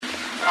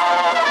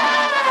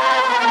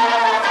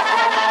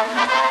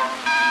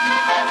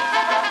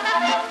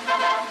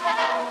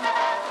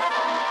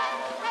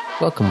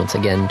Welcome once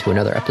again to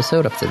another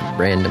episode of the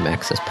Random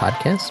Access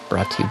Podcast,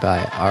 brought to you by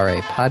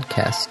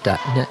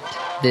rapodcast.net.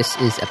 This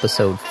is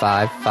episode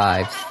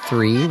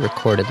 553,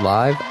 recorded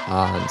live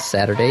on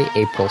Saturday,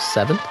 April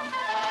 7th,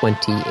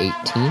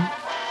 2018.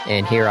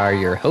 And here are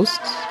your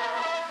hosts.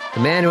 The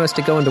man who has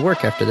to go into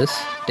work after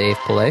this, Dave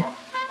Pillay.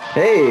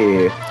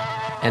 Hey!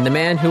 And the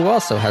man who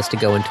also has to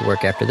go into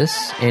work after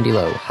this, Andy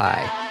Lowe.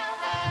 Hi.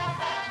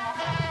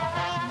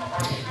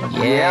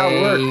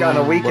 Yeah, work on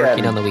a weekend.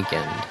 Working on the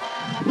weekend.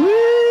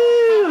 Woo!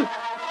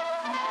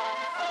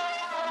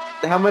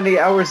 How many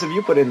hours have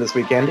you put in this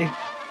week, Andy?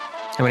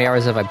 How many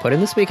hours have I put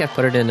in this week? I've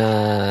put it in,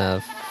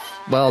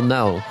 well,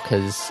 no,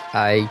 because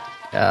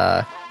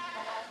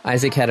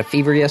Isaac had a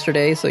fever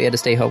yesterday, so he had to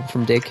stay home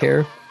from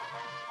daycare.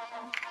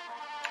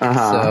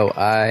 So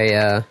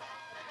I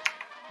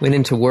went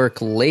into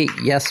work late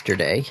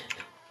yesterday,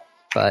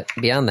 but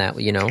beyond that,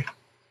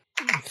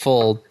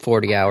 full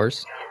 40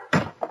 hours.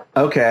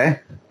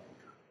 Okay.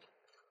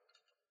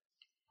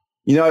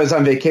 You know I was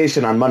on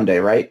vacation on Monday,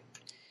 right?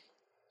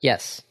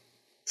 Yes.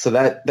 So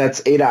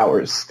that's 8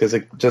 hours, because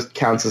it just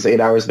counts as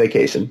 8 hours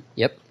vacation.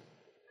 Yep.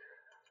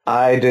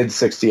 I did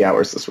 60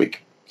 hours this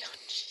week.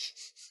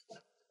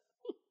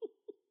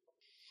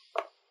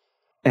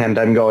 And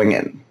I'm going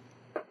in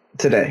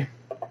today.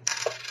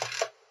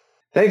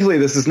 Thankfully,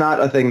 this is not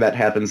a thing that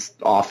happens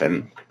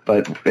often,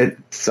 but it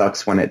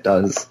sucks when it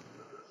does.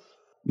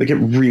 Like, it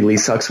really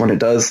sucks when it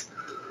does.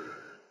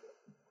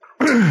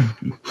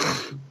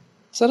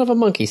 Son of a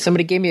monkey,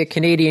 somebody gave me a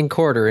Canadian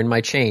quarter in my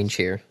change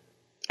here.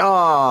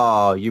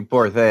 Oh, you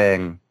poor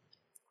thing.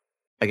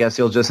 I guess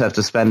you'll just have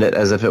to spend it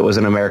as if it was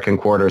an American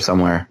quarter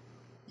somewhere.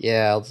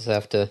 Yeah, I'll just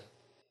have to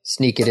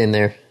sneak it in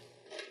there.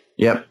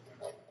 Yep.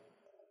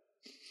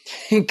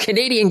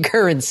 Canadian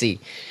currency.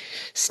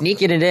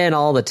 Sneaking it in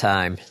all the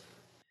time.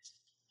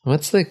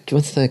 What's the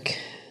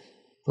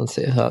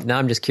now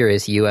I'm just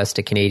curious, US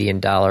to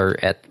Canadian dollar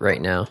at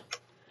right now.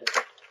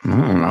 I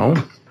don't know.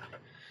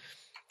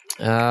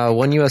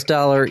 $1 US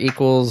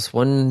equals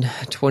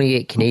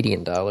 128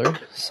 Canadian dollar.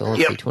 So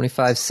let's see,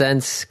 25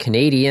 cents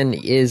Canadian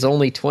is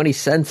only 20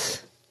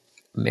 cents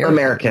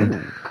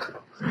American.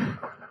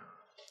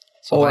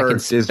 So or if I can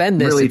spend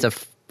this, really,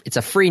 it's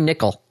a free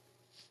nickel.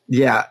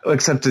 Yeah,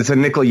 except it's a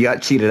nickel you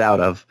got cheated out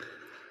of.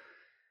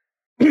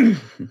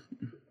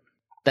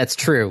 That's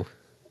true.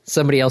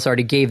 Somebody else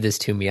already gave this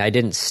to me. I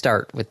didn't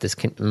start with this.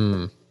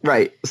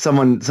 Right.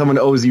 Someone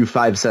owes you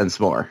 5 cents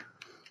more.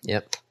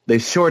 Yep. They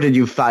shorted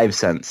you 5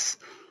 cents.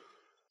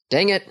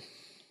 Dang it.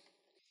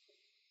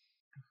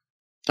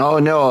 Oh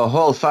no, a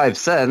whole 5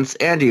 cents.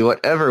 Andy,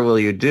 whatever will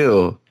you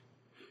do?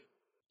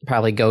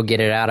 Probably go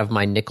get it out of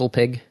my nickel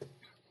pig.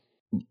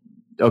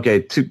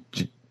 Okay,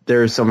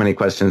 there are so many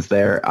questions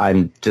there.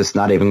 I'm just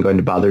not even going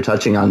to bother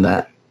touching on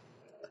that.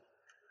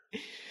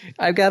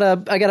 I got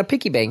a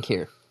piggy bank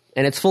here,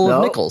 and it's full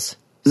of nickels.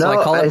 So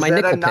I call it my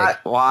nickel pig.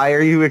 Why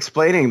are you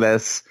explaining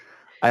this?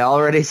 I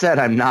already said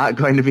I'm not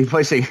going to be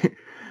pushing.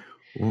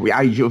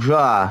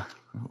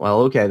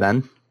 Well, okay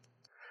then.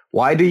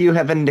 Why do you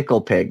have a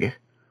nickel pig?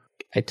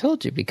 I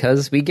told you,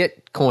 because we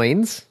get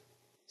coins.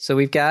 So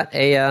we've got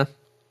a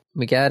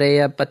piggy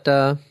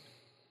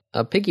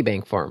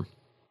bank farm.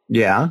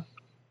 Yeah,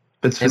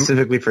 but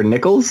specifically for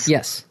nickels?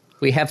 Yes.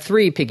 We have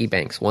 3 piggy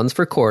banks. One's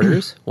for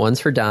quarters, one's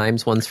for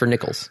dimes, one's for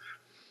nickels.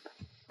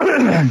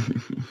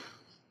 And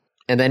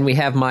then we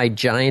have my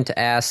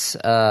giant-ass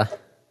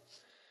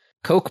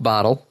Coke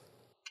bottle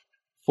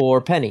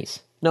for pennies.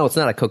 No, it's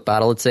not a Coke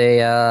bottle. It's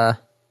a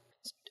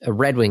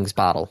Red Wings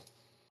bottle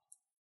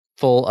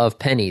full of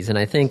pennies. And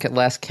I think at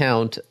last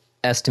count,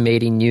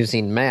 estimating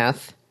using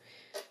math,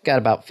 got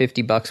about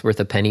 $50 worth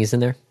of pennies in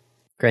there.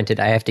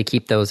 Granted, I have to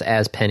keep those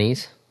as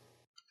pennies.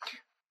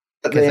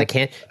 Because I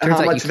can't.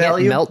 Turns out you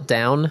can't melt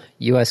down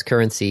U.S.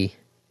 currency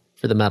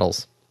for the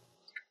metals.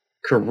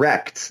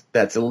 Correct.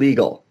 That's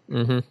illegal.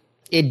 Mm-hmm.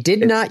 It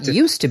did not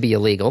used to be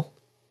illegal.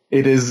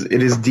 It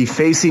is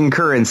defacing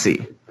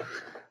currency.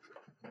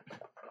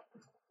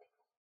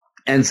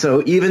 And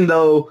so even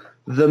though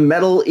the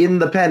metal in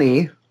the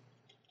penny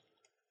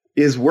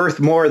is worth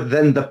more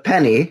than the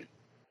penny,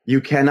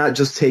 you cannot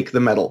just take the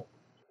metal.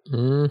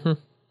 Mm-hmm.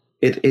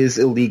 It is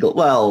illegal.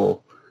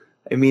 Well,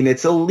 I mean,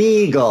 it's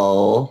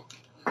illegal.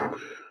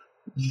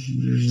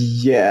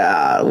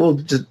 Yeah, well,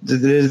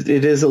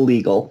 it is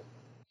illegal.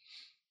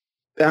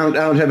 I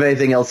don't have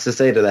anything else to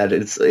say to that.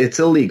 It's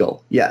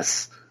illegal.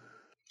 Yes.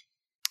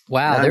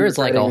 Wow, there is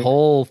like a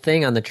whole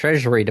thing on the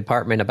Treasury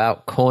Department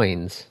about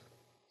coins.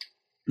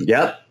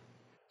 Yep.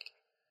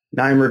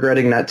 Now I'm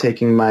regretting not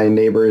taking my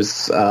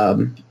neighbor's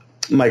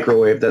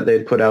microwave that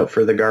they'd put out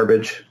for the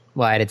garbage.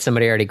 Why, did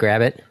somebody already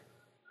grab it?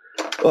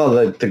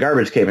 Well, the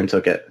garbage came and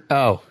took it.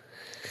 Oh.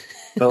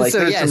 But like,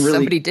 so yes,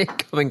 somebody did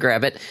come and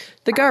grab it.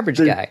 The garbage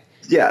guy.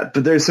 Yeah,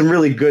 but there's some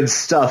really good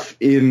stuff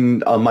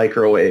in a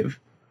microwave.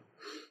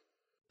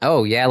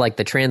 Oh, yeah, like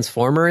the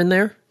transformer in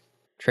there?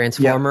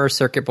 Transformer,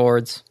 circuit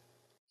boards.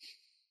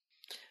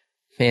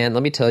 Man,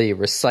 let me tell you,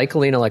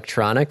 recycling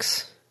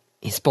electronics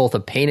is both a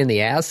pain in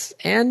the ass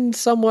and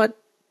somewhat,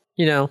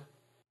 a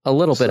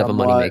little bit of a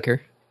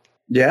moneymaker.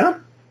 Yeah?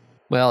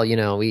 Well,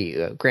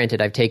 we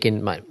granted I've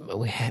taken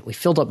we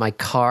filled up my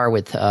car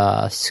with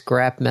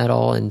scrap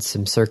metal and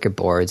some circuit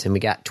boards, and we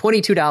got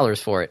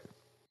 $22 for it.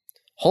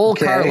 Whole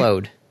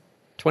carload,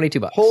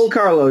 $22. Whole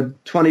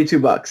carload,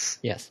 $22.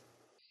 Yes.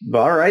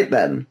 All right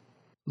then.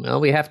 Well,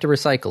 we have to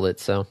recycle it,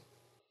 so.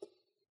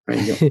 There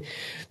you go.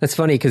 That's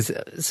funny because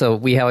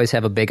we always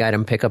have a big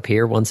item pickup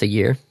here once a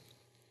year.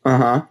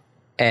 Uh-huh.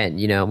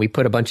 And, we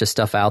put a bunch of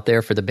stuff out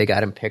there for the big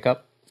item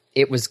pickup.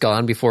 It was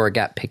gone before it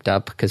got picked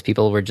up because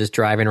people were just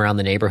driving around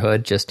the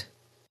neighborhood, just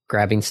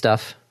grabbing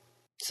stuff.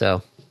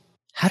 So,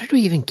 how did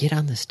we even get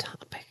on this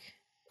topic?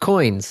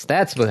 Coins.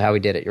 That's how we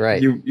did it. You're right.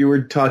 You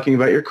were talking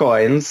about your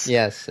coins.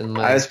 Yes. And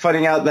I was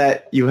pointing out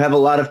that you have a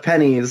lot of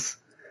pennies,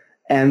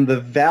 and the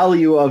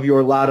value of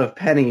your lot of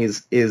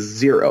pennies is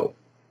 0.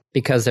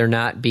 Because they're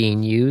not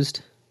being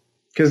used?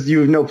 Because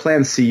you have no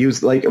plans to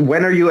use. Like,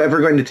 when are you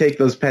ever going to take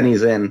those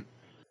pennies in?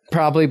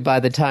 Probably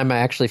by the time I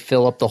actually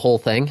fill up the whole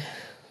thing.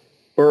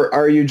 Or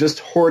are you just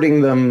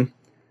hoarding them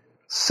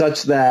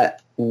such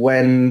that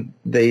when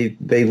they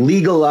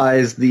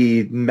legalize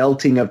the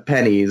melting of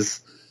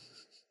pennies,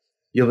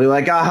 you'll be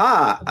like,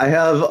 aha, I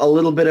have a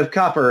little bit of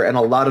copper and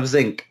a lot of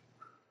zinc.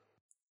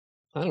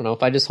 I don't know.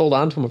 If I just hold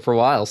on to them for a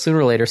while, sooner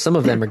or later, some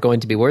of them are going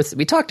to be worth it.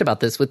 We talked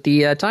about this with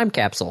the time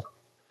capsule.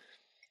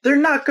 They're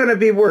not going to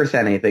be worth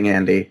anything,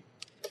 Andy.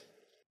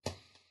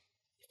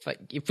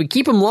 If we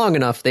keep them long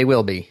enough, they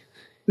will be.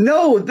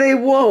 No, they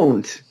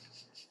won't.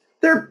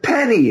 They're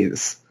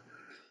pennies.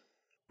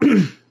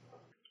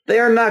 They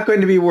are not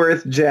going to be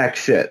worth jack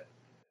shit.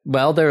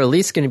 Well, they're at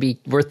least going to be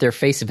worth their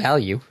face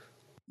value.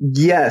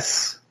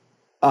 Yes.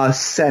 A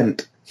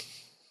cent.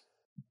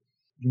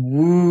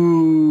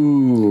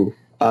 Woo.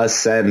 A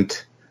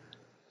cent.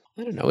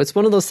 I don't know. It's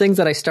one of those things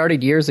that I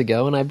started years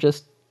ago, and I've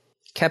just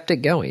kept it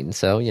going.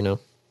 So,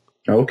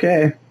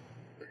 Okay.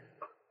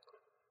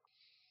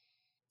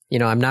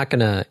 I'm not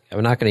gonna,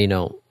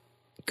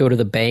 go to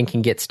the bank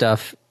and get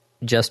stuff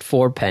just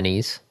for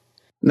pennies.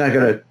 Not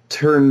going to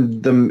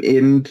turn them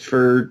in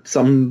for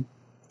some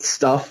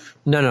stuff.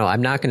 No,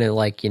 I'm not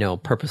gonna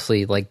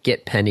purposely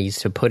get pennies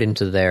to put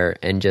into there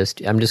and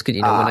I'm just gonna,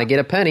 when I get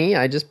a penny,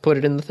 I just put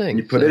it in the thing.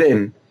 You put it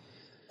in.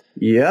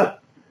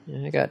 Yep.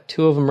 I got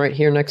 2 of them right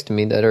here next to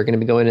me that are going to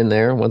be going in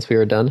there once we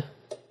are done.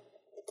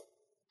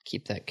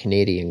 Keep that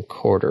Canadian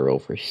quarter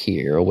over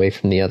here away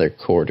from the other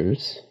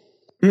quarters.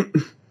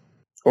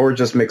 Or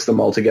just mix them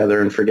all together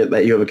and forget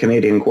that you have a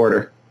Canadian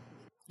quarter.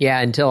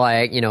 Yeah, until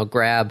I,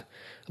 grab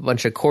a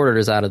bunch of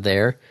quarters out of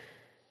there,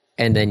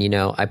 and then,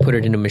 I put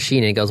it in a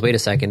machine and it goes, wait a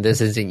second,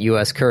 this isn't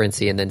U.S.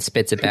 currency, and then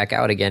spits it back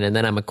out again, and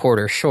then I'm a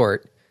quarter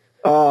short.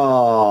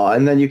 Oh,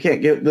 and then you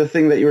can't get the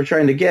thing that you were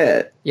trying to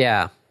get.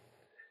 Yeah.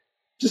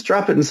 Just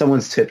drop it in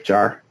someone's tip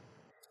jar.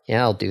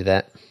 Yeah, I'll do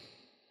that.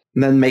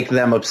 And then make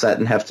them upset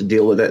and have to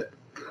deal with it.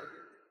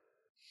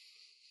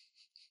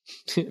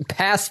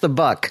 Pass the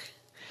buck.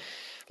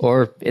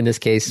 Or, in this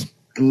case...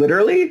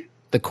 Literally?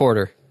 The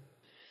quarter.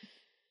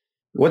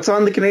 What's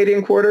on the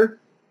Canadian quarter?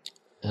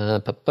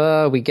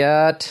 We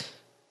got...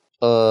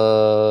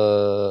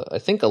 I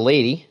think a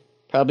lady.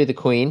 Probably the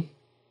Queen.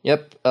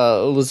 Yep,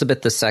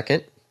 Elizabeth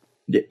II.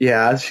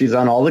 Yeah, she's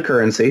on all the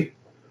currency.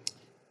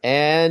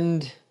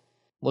 And...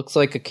 looks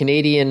like a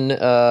Canadian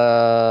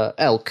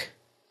elk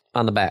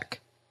on the back.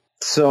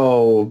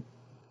 So,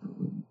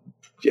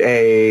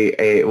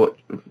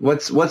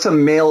 what's a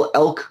male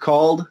elk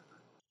called?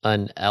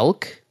 An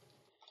elk?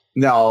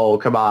 No,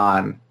 come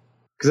on.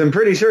 Because I'm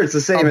pretty sure it's the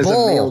same as a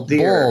male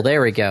deer. Bull,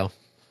 there we go.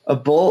 A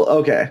bull?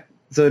 Okay.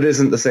 So it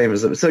isn't the same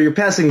as so you're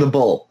passing the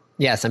bull.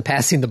 Yes, I'm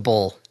passing the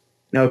bull.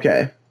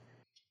 Okay.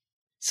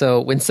 So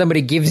when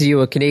somebody gives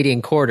you a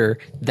Canadian quarter,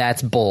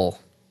 that's bull.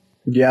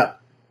 Yeah.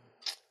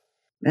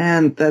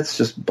 Man, that's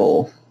just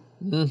bull.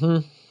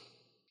 Mm-hmm.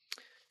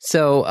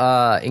 So,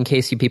 in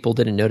case you people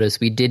didn't notice,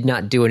 we did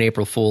not do an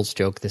April Fool's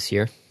joke this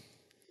year.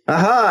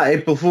 Aha!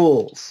 April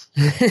Fools.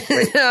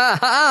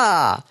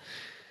 Aha!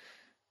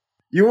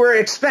 You were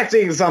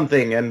expecting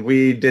something, and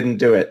we didn't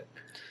do it.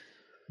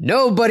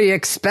 Nobody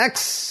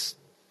expects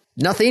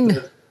nothing.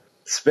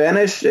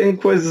 Spanish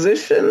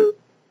Inquisition?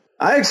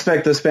 I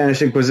expect the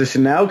Spanish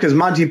Inquisition now, because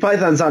Monty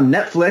Python's on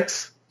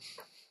Netflix.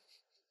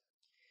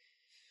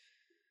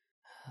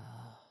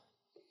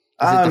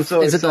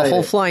 Is it the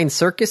whole flying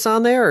circus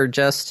on there, or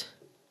just...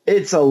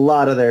 It's a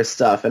lot of their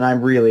stuff, and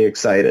I'm really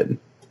excited.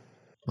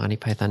 Monty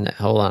Python...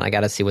 Hold on, I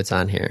gotta see what's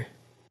on here.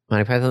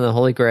 Monty Python, The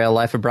Holy Grail,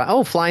 Life of Brian...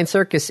 Oh, Flying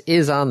Circus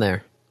is on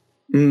there.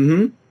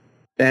 Mm-hmm.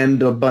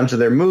 And a bunch of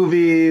their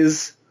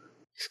movies.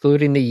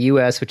 Excluding the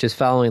U.S., which is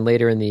following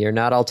later in the year.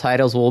 Not all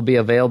titles will be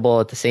available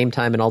at the same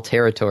time in all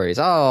territories.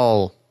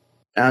 Oh!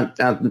 I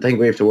don't think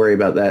we have to worry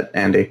about that,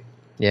 Andy.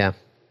 Yeah.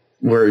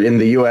 We're in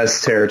the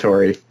U.S.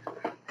 territory.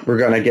 We're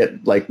going to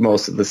get,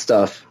 most of the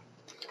stuff.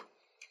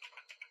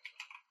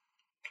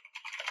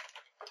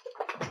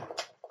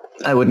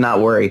 I would not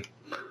worry.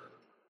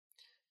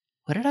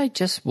 What did I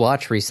just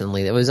watch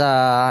recently? It was,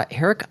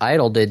 Eric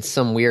Idle did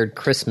some weird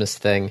Christmas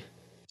thing.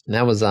 And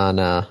that was on,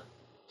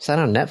 was that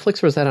on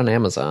Netflix or was that on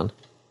Amazon?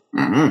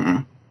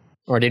 Mm-hmm.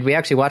 Or did we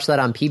actually watch that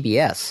on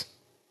PBS?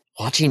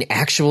 Watching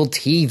actual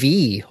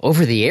TV,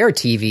 over-the-air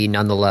TV,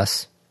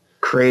 nonetheless.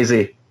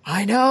 Crazy.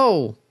 I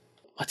know.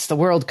 What's the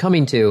world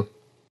coming to?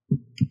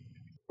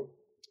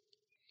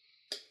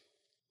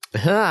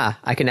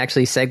 I can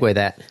actually segue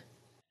that.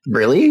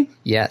 Really?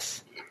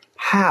 Yes.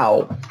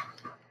 How?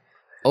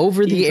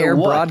 Over-the-air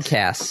Into what?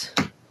 broadcasts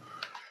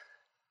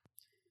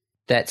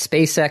that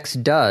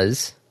SpaceX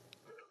does,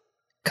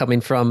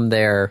 coming from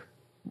their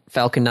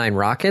Falcon 9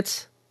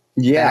 rockets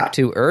back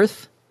to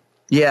Earth.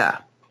 Yeah.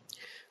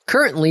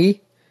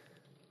 Currently,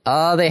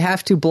 they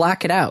have to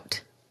black it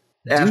out.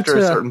 After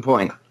a certain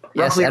point.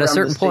 Yes, Roughly at a around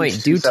certain the point,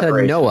 stage due 2 to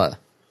separation. NOAA,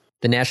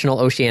 the National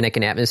Oceanic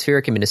and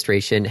Atmospheric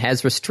Administration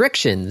has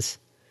restrictions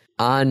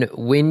on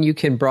when you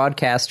can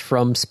broadcast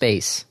from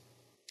space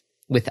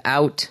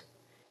without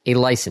a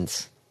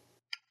license.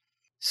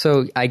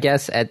 So I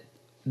guess at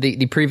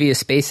the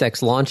previous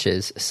SpaceX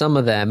launches, some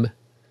of them,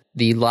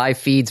 the live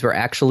feeds were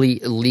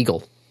actually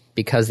illegal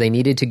because they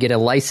needed to get a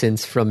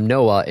license from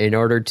NOAA in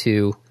order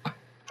to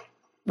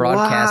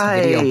broadcast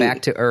Why? video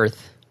back to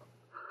Earth.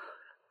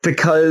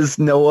 Because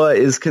Noah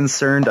is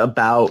concerned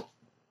about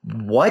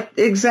what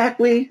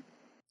exactly?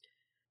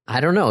 I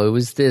don't know. It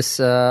was this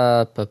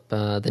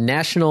the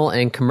National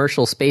and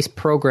Commercial Space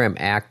Program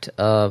Act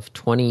of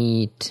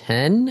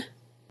 2010.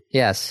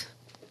 Yes.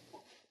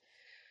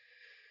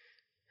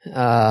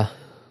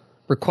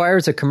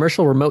 Requires a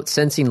commercial remote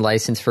sensing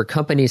license for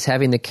companies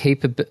having the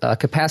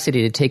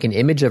capacity to take an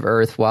image of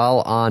Earth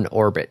while on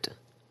orbit.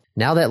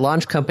 Now that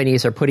launch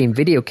companies are putting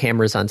video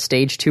cameras on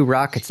Stage 2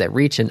 rockets that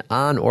reach an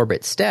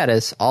on-orbit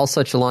status, all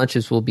such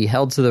launches will be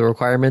held to the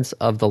requirements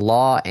of the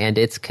law and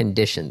its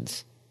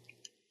conditions.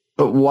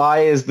 But why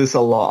is this a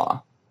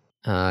law?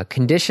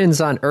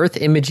 Conditions on Earth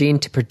imaging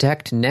to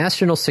protect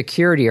national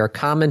security are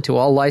common to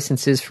all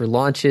licenses for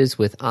launches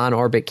with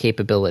on-orbit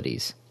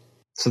capabilities.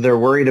 So they're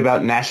worried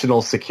about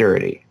national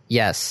security.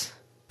 Yes,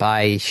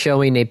 by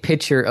showing a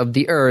picture of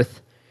the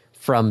Earth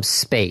from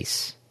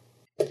space.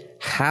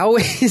 How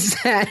is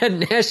that a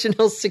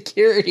national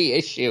security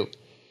issue?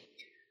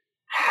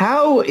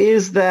 How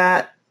is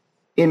that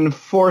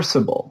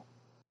enforceable?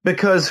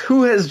 Because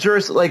who has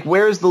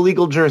where's the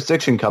legal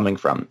jurisdiction coming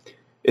from?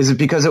 Is it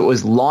because it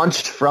was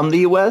launched from the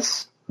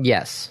US?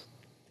 Yes.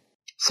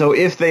 So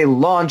if they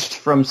launched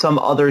from some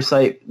other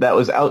site that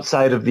was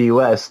outside of the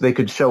US, they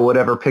could show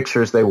whatever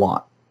pictures they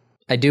want.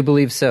 I do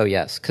believe so,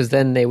 yes. Because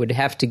then they would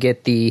have to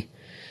get the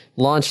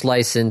launch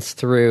license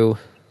through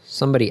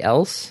somebody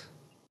else.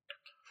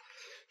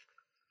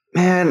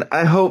 Man,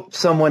 I hope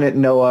someone at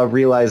NOAA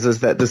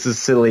realizes that this is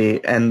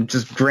silly and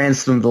just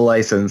grants them the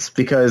license,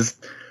 because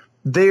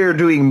they're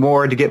doing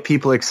more to get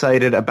people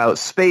excited about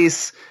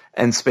space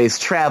and space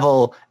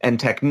travel and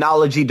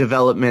technology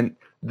development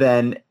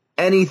than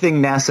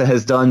anything NASA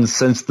has done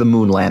since the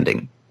moon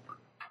landing.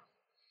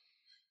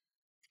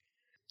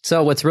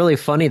 So what's really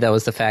funny, though,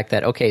 is the fact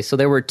that, okay, so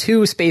there were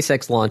 2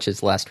 SpaceX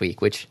launches last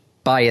week, which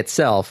by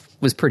itself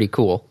was pretty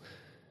cool.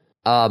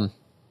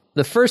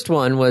 The first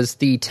one was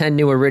the 10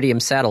 new Iridium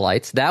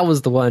satellites. That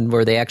was the one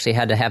where they actually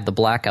had to have the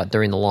blackout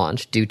during the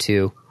launch due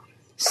to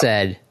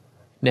said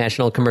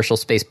National Commercial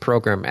Space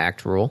Program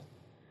Act rule.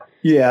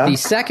 Yeah. The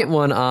second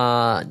one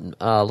on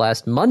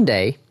last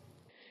Monday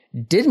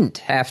didn't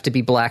have to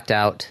be blacked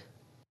out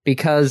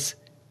because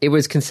it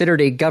was considered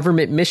a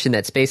government mission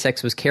that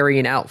SpaceX was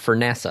carrying out for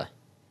NASA.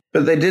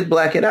 But they did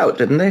black it out,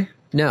 didn't they?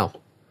 No,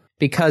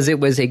 because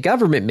it was a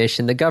government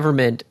mission.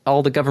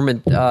 All the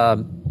government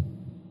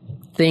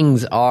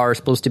things are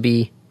supposed to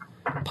be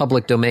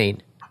public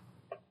domain.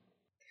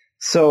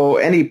 So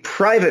any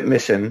private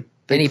mission...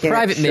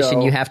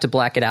 mission, you have to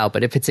black it out.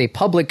 But if it's a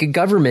public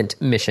government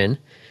mission...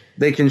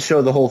 they can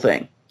show the whole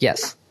thing.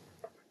 Yes.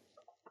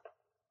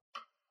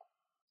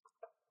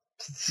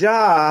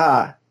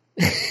 Ja.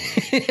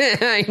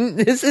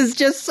 This is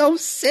just so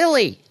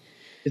silly.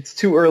 It's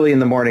too early in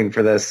the morning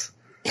for this.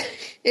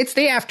 It's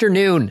the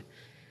afternoon.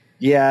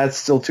 Yeah, it's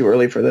still too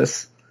early for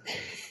this.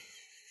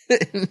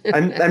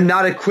 I'm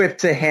not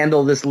equipped to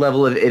handle this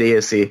level of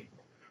idiocy.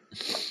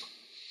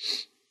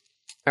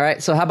 All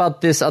right, so how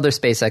about this other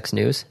SpaceX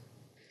news?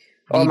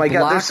 Oh my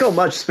god, there's so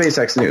much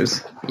SpaceX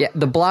news. Yeah,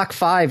 the Block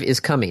 5 is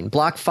coming.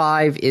 Block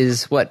 5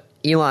 is what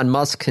Elon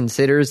Musk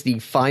considers the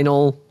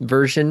final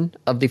version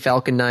of the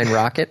Falcon 9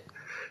 rocket.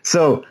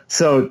 So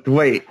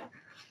wait.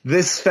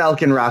 This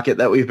Falcon rocket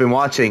that we've been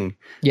watching,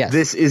 yes.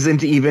 This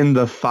isn't even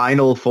the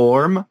final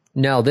form?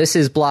 No, this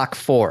is Block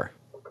 4.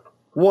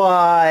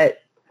 What?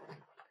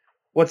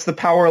 What's the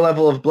power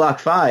level of Block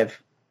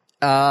 5?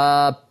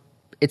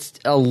 It's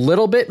a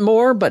little bit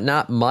more, but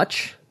not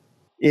much.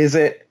 Is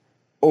it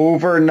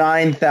over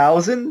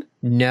 9,000?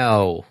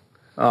 No.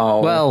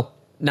 Oh. Well,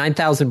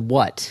 9,000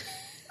 what?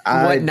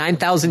 What,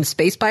 9,000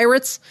 space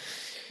pirates?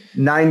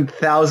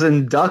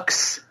 9,000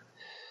 ducks?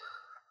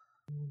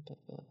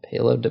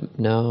 Payload,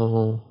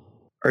 no.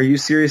 Are you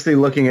seriously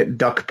looking at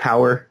duck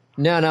power?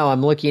 No,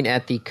 I'm looking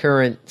at the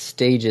current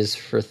stages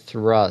for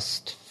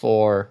thrust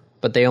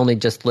but they only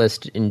just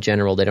list in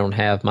general. They don't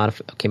have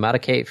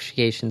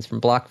modifications from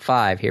Block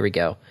 5. Here we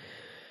go.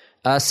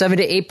 7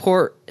 to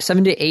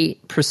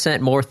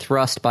 8% more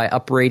thrust by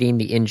uprating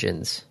the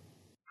engines.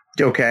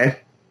 Okay.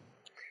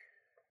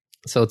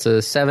 So it's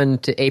a 7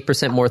 to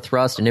 8% more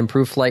thrust, an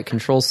improved flight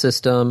control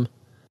system,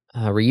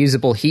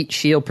 reusable heat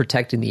shield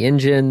protecting the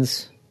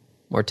engines,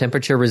 more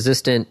temperature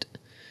resistant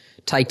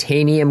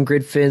titanium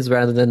grid fins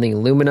rather than the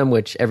aluminum,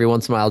 which every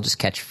once in a while just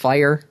catch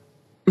fire.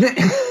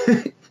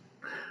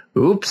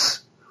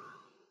 Oops.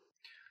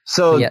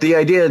 So the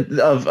idea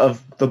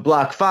of the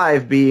Block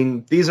 5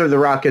 being these are the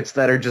rockets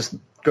that are just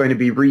going to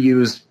be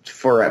reused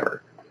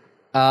forever.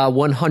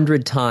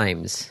 100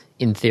 times,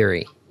 in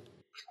theory.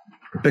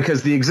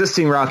 Because the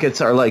existing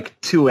rockets are like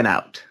 2 and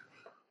out.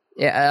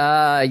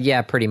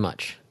 Yeah, pretty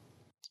much.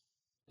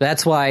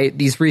 That's why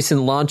these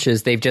recent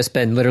launches, they've just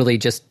been literally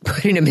just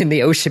putting them in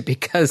the ocean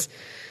because...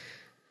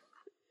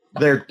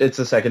 It's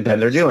the second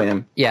time they're doing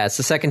them. Yeah, it's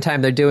the second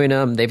time they're doing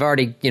them. They've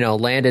already,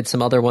 landed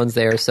some other ones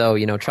there, so,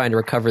 trying to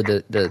recover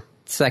the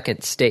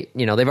second state.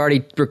 They've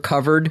already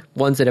recovered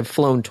ones that have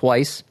flown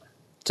twice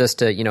just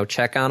to,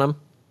 check on them.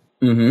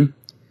 Mm-hmm.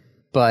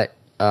 But,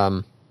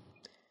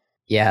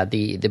 yeah,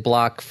 the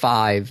Block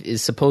 5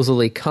 is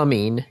supposedly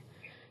coming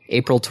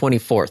April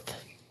 24th.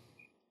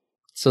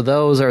 So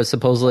those are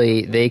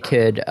supposedly, they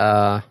could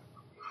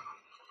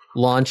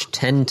launch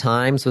 10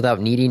 times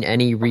without needing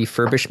any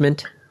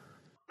refurbishment.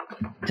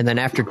 And then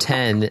after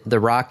 10, the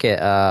rocket,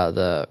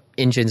 the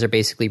engines are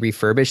basically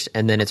refurbished,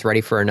 and then it's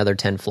ready for another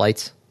 10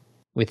 flights,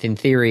 with, in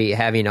theory,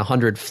 having a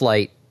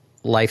 100-flight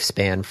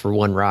lifespan for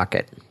one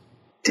rocket.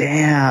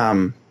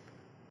 Damn.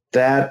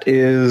 That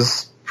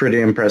is pretty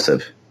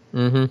impressive.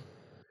 Mm-hmm.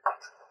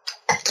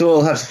 So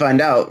we'll have to find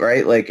out,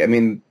 right?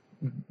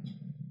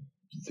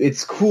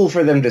 It's cool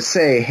for them to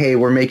say, hey,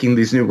 we're making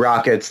these new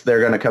rockets. They're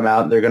going to come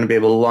out. They're going to be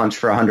able to launch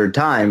for 100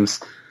 times.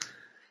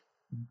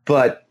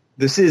 But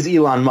this is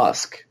Elon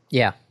Musk.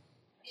 Yeah.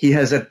 He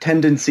has a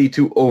tendency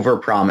to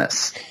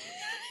overpromise.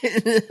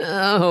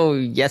 Oh,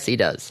 yes, he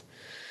does.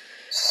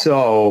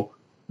 So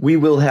we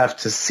will have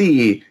to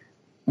see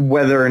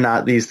whether or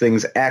not these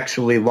things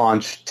actually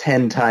launch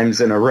 10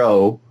 times in a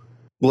row,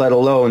 let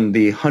alone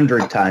the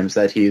 100 times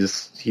that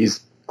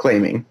he's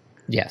claiming.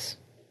 Yes.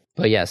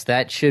 But yes,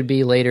 that should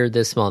be later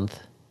this month.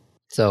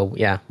 So,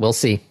 yeah, we'll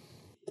see.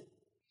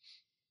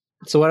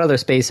 So what other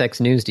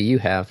SpaceX news do you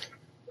have?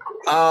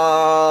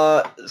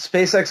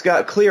 SpaceX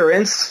got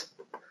clearance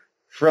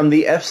from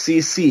the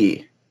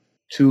FCC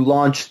to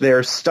launch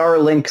their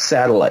Starlink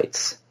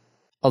satellites.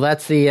 Oh,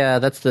 that's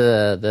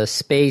the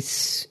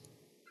space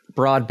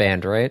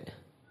broadband, right?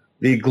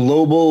 The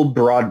global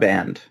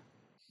broadband.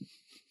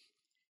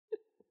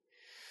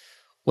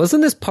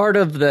 Wasn't this part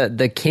of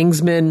the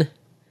Kingsman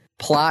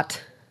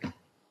plot?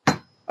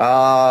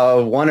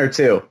 1 or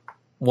 2.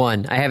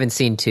 1. I haven't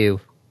seen 2.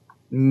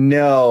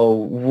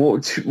 No,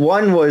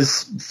 1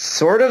 was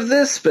sort of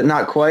this, but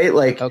not quite.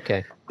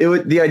 Okay.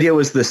 The idea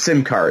was the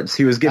SIM cards.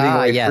 He was giving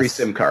away yes. free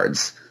SIM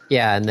cards.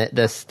 Yeah, and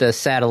the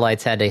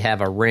satellites had to have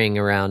a ring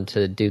around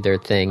to do their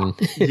thing.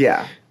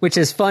 Yeah. Which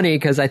is funny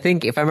because I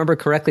think, if I remember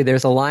correctly,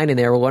 there's a line in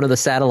there where one of the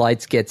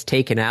satellites gets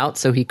taken out,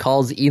 so he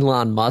calls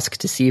Elon Musk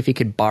to see if he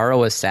could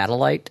borrow a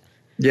satellite.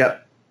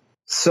 Yep.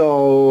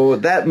 So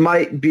that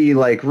might be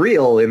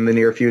real in the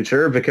near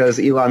future because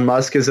Elon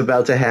Musk is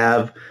about to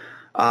have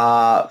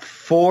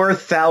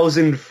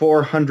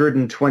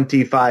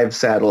 4,425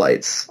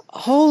 satellites.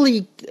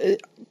 Holy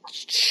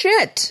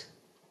shit!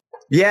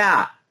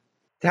 Yeah.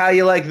 How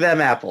you like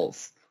them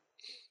apples?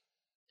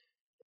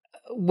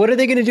 What are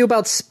they going to do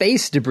about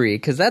space debris?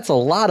 Because that's a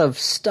lot of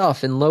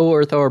stuff in low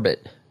Earth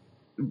orbit.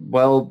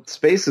 Well,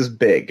 space is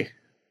big.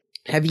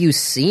 Have you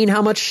seen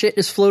how much shit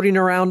is floating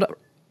around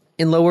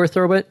in low Earth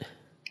orbit?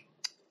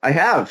 I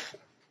have.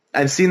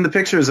 I've seen the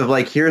pictures of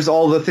here's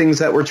all the things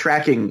that we're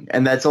tracking,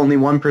 and that's only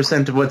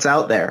 1% of what's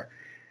out there.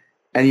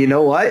 And you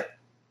know what?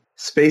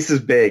 Space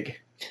is big.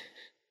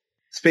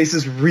 Space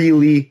is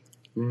really,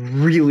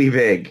 really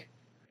big.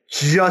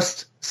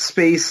 Just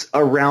space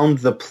around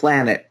the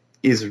planet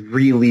is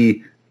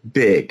really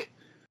big.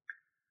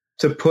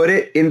 To put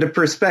it into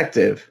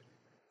perspective,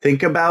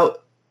 think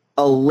about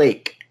a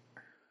lake,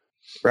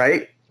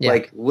 right? Yeah.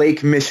 Like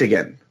Lake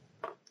Michigan.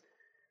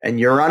 And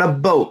you're on a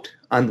boat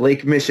on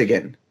Lake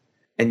Michigan,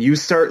 and you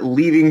start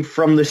leaving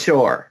from the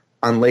shore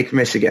on Lake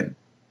Michigan.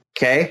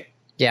 Okay?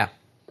 Yeah.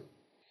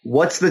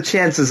 What's the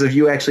chances of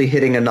you actually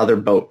hitting another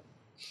boat?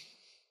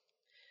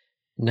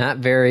 Not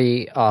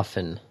very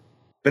often.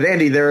 But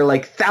Andy, there are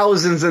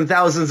thousands and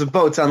thousands of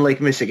boats on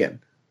Lake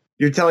Michigan.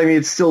 You're telling me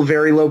it's still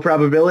very low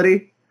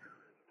probability?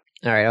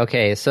 All right,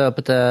 okay. So,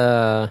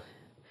 today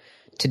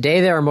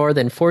there are more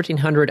than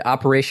 1,400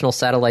 operational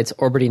satellites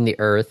orbiting the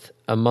Earth,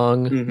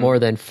 among more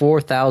than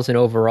 4,000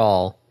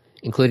 overall,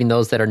 including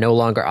those that are no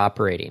longer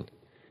operating.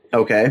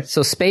 Okay. So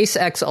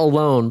SpaceX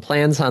alone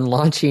plans on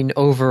launching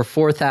over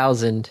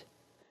 4,000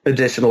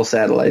 additional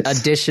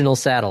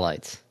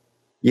satellites.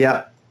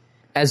 Yep.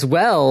 As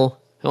well,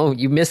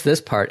 you missed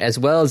this part, as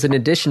well as an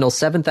additional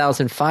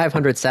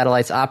 7,500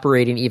 satellites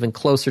operating even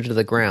closer to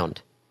the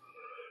ground.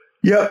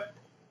 Yep.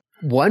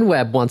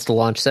 OneWeb wants to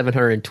launch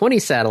 720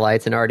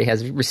 satellites and already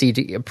has received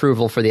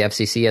approval for the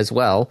FCC as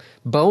well.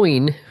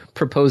 Boeing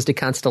proposed a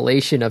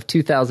constellation of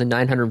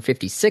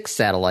 2,956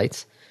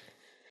 satellites.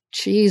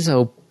 Jeez,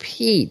 oh,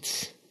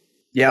 Pete.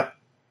 Yep.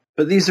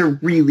 But these are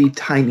really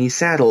tiny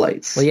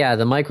satellites. Well, yeah,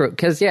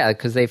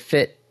 because they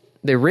fit,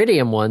 the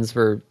Iridium ones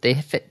they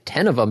fit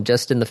 10 of them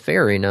just in the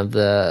fairing of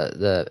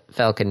the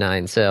Falcon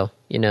 9. So,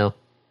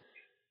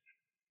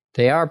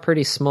 they are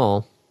pretty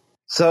small.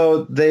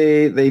 So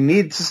they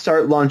need to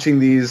start launching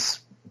these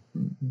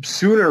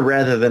sooner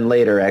rather than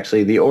later,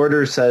 actually. The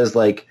order says,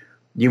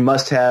 you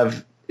must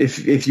have,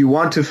 if you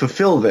want to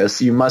fulfill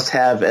this, you must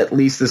have at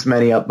least this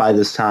many up by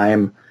this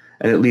time,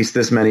 and at least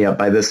this many up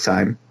by this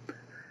time.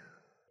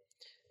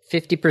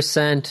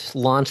 50%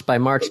 launched by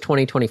March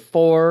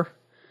 2024,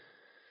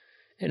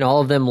 and all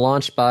of them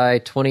launched by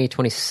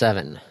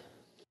 2027.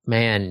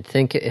 Man,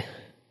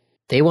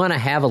 they want to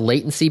have a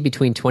latency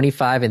between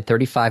 25 and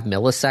 35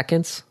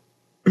 milliseconds?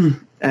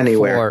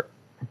 Anywhere. For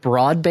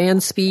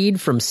broadband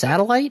speed from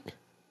satellite?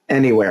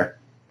 Anywhere.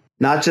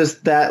 Not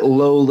just that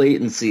low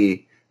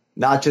latency,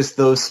 not just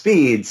those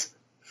speeds,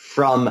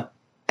 from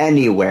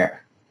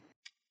anywhere.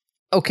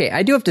 Okay,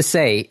 I do have to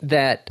say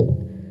that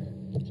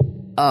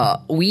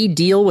we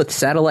deal with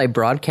satellite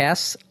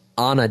broadcasts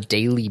on a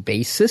daily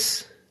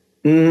basis.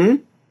 Mm-hmm.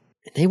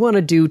 They want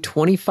to do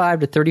 25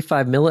 to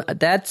 35 milliseconds.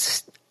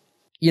 That's,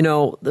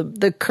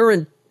 the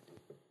current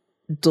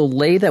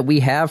delay that we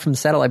have from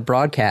satellite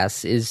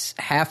broadcasts is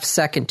half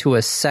second to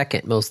a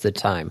second most of the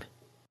time.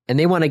 And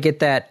they want to get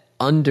that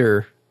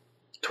under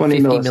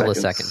 20 50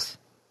 milliseconds.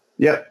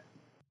 Yep.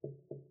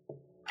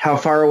 How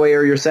far away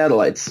are your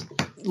satellites?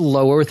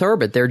 Low Earth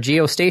orbit. They're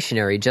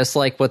geostationary, just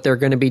like what they're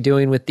going to be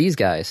doing with these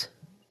guys.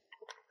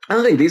 I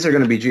don't think these are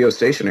going to be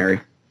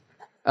geostationary.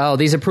 Oh,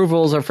 these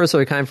approvals are first of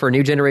a kind for a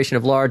new generation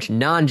of large,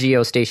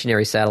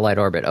 non-geostationary satellite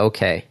orbit.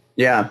 Okay.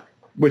 Yeah,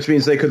 which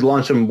means they could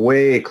launch them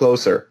way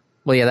closer.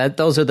 Well, yeah,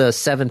 those are the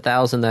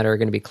 7,000 that are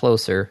going to be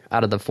closer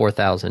out of the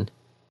 4,000.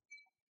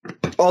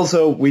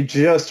 Also, we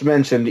just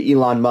mentioned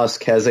Elon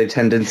Musk has a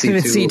tendency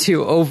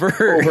to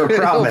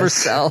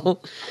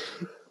oversell.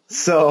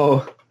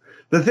 So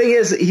the thing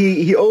is,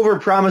 he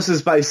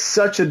overpromises by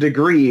such a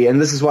degree, and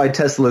this is why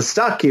Tesla's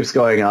stock keeps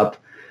going up,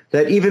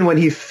 that even when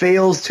he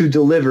fails to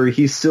deliver,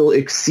 he still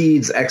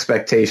exceeds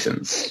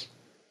expectations.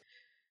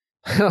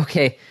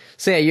 Okay,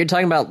 so yeah, you're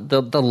talking about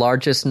the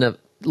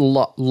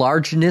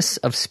largeness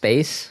of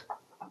space.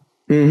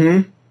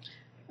 Mm-hmm.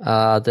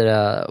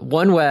 That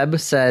OneWeb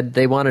said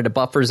they wanted a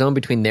buffer zone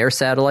between their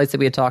satellites that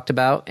we had talked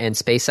about and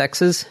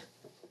SpaceX's.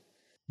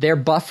 Their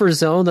buffer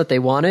zone that they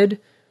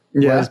wanted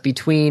was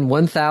between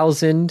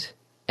 1,000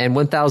 and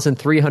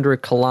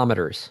 1,300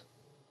 kilometers.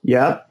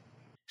 Yep.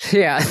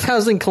 Yeah,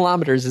 1,000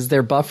 kilometers is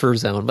their buffer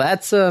zone.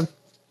 But that's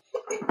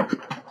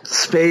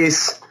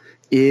space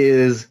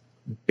is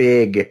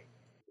big.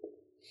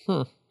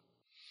 But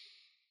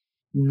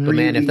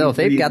man, if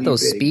they've got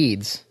those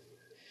speeds,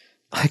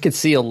 I could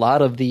see a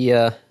lot of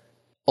the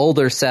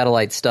older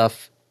satellite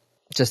stuff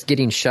just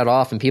getting shut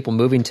off and people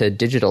moving to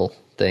digital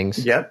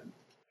things. Yep.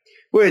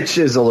 Which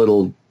is a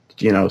little,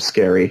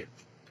 scary.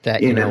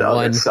 That in and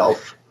of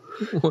itself.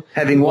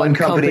 Having one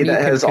company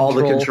that has all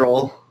the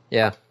control.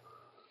 Yeah.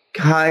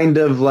 Kind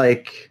of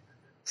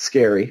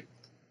scary.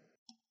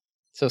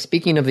 So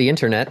speaking of the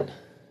internet,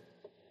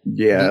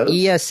 yes.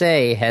 The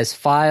ESA has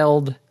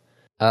filed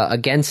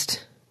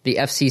against the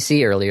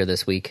FCC earlier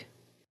this week.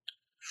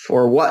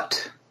 For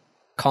what?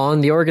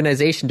 Calling the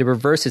organization to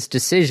reverse its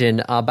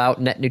decision about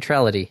net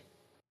neutrality.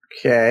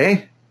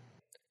 Okay.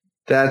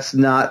 That's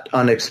not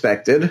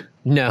unexpected.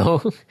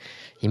 No.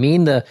 You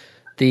mean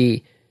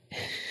the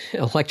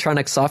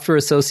Electronic Software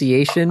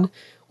Association,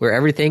 where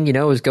everything,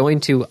 is going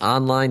to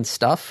online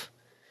stuff?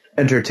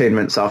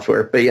 Entertainment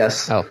software, but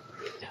yes. Oh.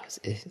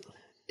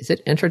 Is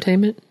it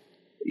entertainment?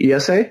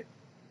 ESA?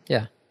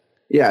 Yeah.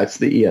 Yeah, it's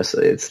the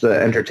ESA. It's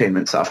the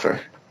entertainment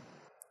software.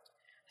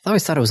 I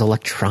always thought it was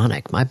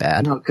electronic. My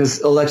bad. No,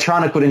 because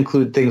electronic would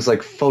include things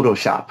like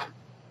Photoshop.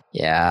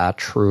 Yeah,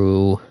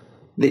 true.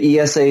 The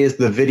ESA is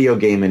the video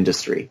game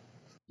industry.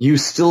 You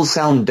still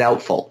sound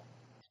doubtful.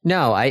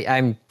 No,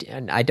 I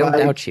don't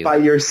doubt you. By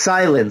your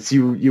silence,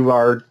 you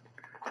are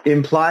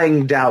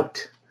implying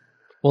doubt.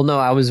 Well, no,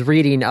 I was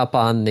reading up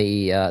on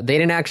the... they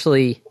didn't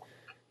actually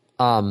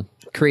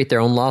create their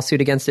own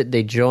lawsuit against it.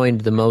 They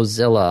joined the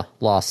Mozilla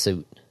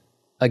lawsuit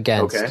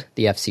against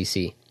the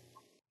FCC.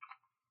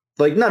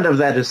 None of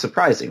that is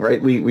surprising,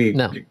 right? We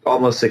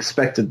almost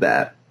expected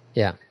that.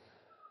 Yeah.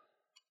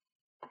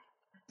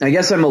 I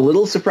guess I'm a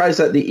little surprised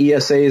that the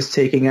ESA is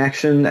taking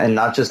action and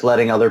not just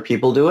letting other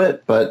people do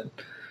it, but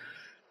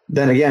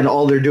then again,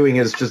 all they're doing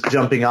is just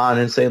jumping on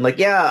and saying,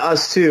 yeah,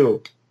 us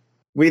too.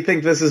 We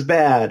think this is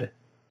bad.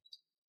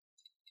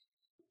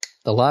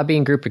 The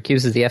lobbying group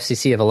accuses the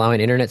FCC of allowing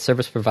internet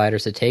service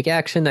providers to take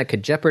action that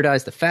could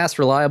jeopardize the fast,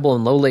 reliable,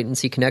 and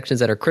low-latency connections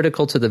that are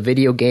critical to the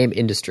video game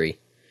industry.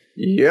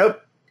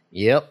 Yep.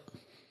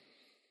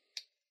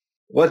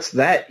 What's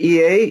that,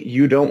 EA?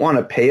 You don't want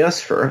to pay us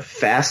for a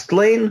fast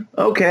lane?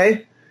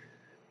 Okay.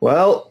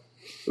 Well,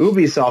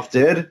 Ubisoft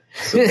did,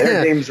 so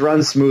their games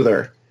run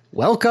smoother.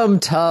 Welcome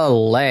to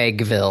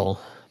Lagville.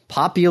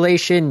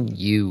 Population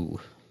U.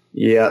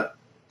 Yeah.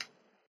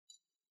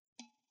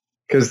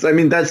 Because, I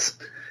mean, that's...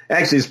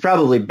 Actually, it's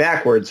probably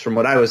backwards from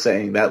what I was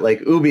saying, that,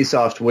 like,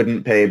 Ubisoft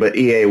wouldn't pay, but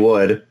EA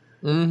would.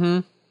 Mm-hmm.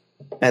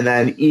 And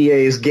then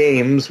EA's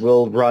games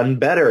will run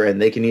better,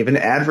 and they can even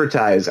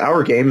advertise.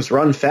 Our games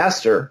run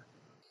faster.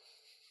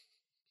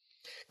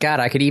 God,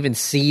 I could even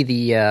see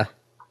the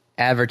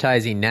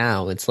advertising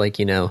now. It's like,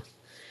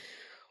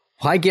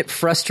 why get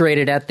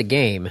frustrated at the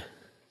game?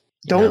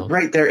 Don't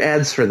write their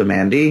ads for them,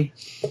 Andy.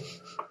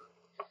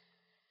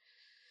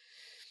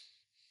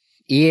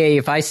 EA,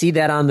 if I see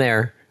that on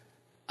there,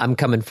 I'm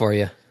coming for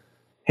you.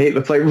 Hate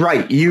the play.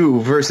 Right,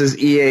 you versus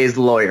EA's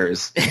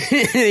lawyers.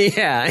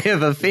 Yeah, I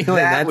have a feeling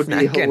that that's would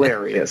be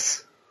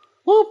hilarious.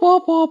 Whoop,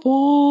 whoop, whoop,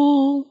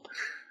 whoop.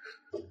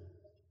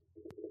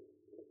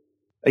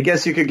 I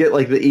guess you could get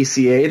like the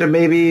ECA to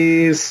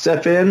maybe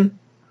step in.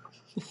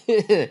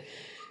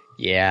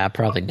 Yeah,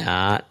 probably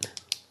not.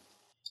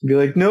 Be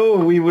like, no,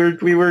 we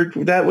were.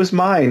 That was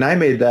mine. I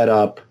made that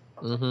up.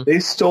 Mm-hmm. They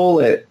stole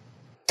it.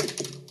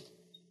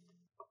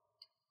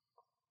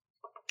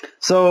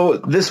 So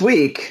this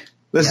week,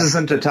 this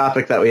isn't a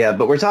topic that we have,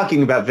 but we're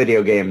talking about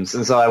video games,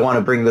 and so I want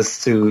to bring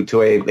this to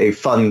a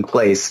fun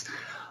place.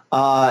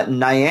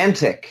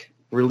 Niantic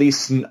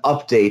released an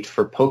update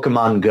for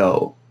Pokemon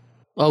Go.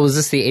 Oh, was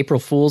this the April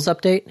Fool's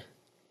update?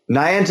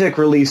 Niantic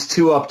released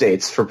 2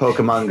 updates for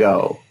Pokemon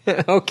Go.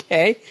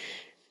 Okay.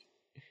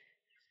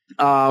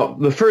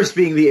 The first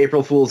being the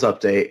April Fool's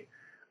update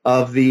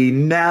of the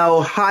now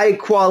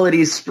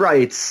high-quality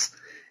sprites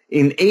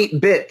in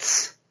 8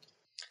 bits.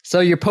 So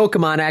your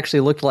Pokemon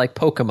actually looked like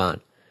Pokemon.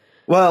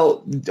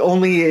 Well,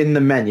 only in the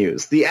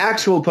menus. The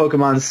actual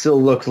Pokemon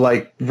still looked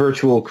like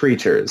virtual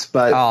creatures,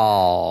 but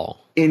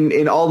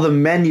in all the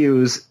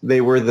menus,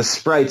 they were the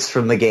sprites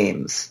from the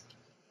games.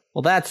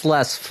 Well, that's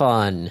less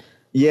fun.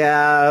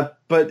 Yeah,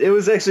 but it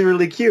was actually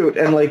really cute,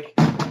 and like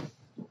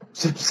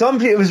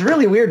it was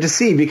really weird to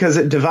see because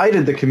it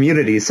divided the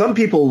community. Some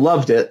people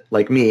loved it,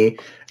 like me,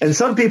 and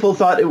some people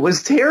thought it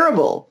was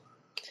terrible.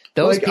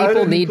 Those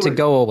people need to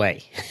go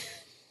away.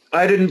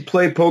 I didn't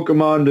play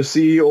Pokemon to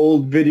see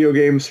old video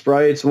game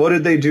sprites. What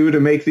did they do to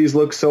make these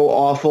look so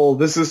awful?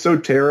 This is so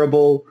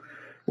terrible.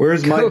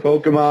 Where's my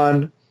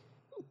Pokemon?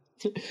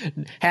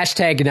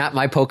 Hashtag not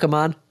my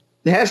Pokemon.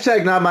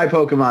 Hashtag not my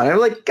Pokemon. I'm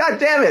like, God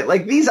damn it.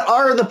 Like, these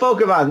are the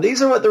Pokemon.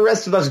 These are what the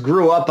rest of us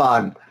grew up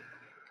on.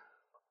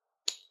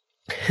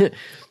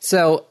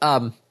 So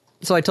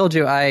I told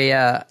you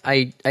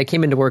I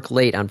came into work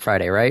late on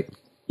Friday, right?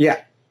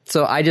 Yeah.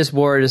 So I just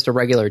wore just a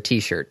regular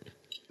t-shirt.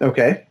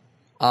 Okay.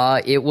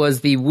 It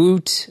was the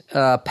Woot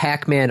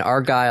Pac-Man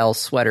Argyle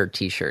sweater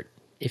t-shirt,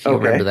 if you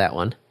remember that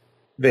one.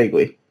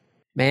 Vaguely.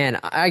 Man,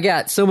 I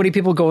got so many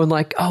people going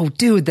like, oh,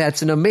 dude,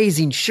 that's an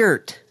amazing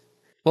shirt.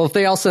 Well, if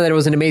they all said that it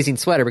was an amazing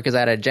sweater because I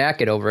had a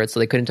jacket over it, so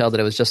they couldn't tell that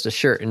it was just a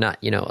shirt and not,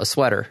 a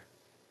sweater.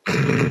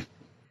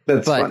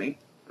 That's funny.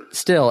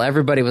 Still,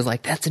 everybody was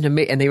like, that's an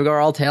amazing... And they were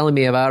all telling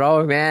me about,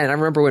 oh, man, I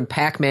remember when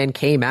Pac-Man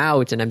came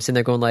out, and I'm sitting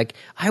there going like,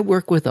 I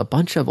work with a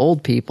bunch of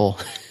old people.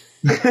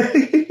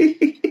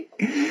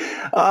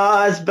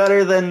 It's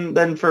better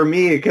than for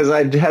me, because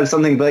I'd have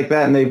something like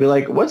that, and they'd be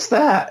like, what's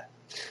that?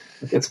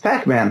 It's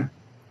Pac-Man.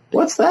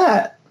 What's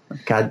that?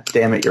 God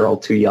damn it, you're all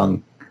too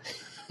young.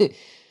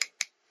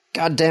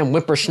 Goddamn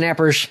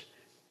whippersnappers.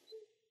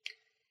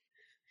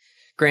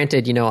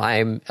 Granted,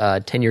 I'm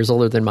 10 years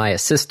older than my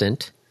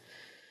assistant.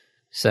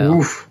 So,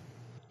 Oof.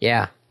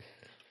 Yeah.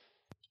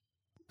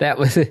 That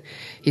was...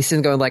 He's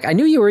sitting going like, I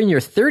knew you were in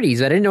your 30s.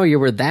 I didn't know you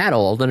were that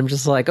old. And I'm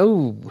just like,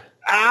 oh.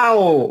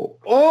 Ow.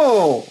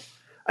 Oh.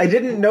 I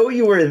didn't know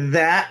you were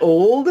that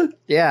old?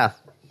 Yeah.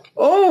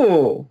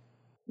 Oh.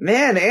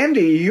 Man,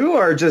 Andy, you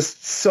are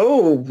just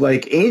so,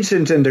 like,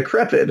 ancient and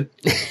decrepit.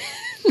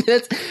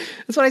 That's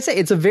what I say.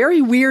 It's a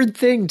very weird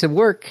thing to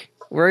work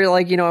where you're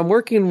like, I'm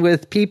working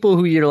with people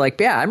who you're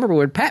like, yeah, I remember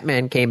when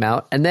Pac-Man came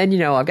out. And then,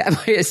 I've got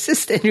my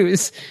assistant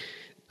who's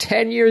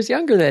 10 years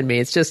younger than me.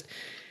 It's a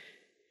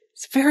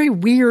very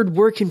weird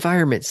work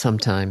environment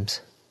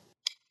sometimes.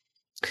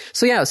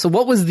 So, yeah. So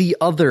what was the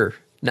other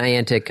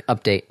Niantic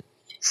update?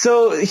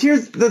 So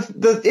here's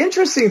the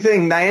interesting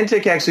thing.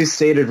 Niantic actually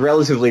stated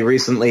relatively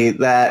recently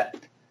that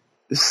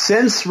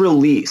since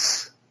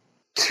release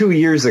 2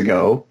 years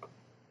ago,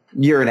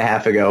 year and a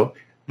half ago,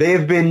 they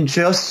have been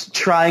just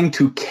trying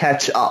to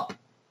catch up.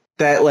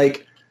 That,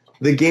 like,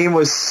 the game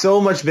was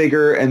so much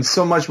bigger and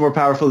so much more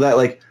powerful that,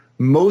 like,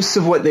 most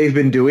of what they've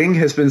been doing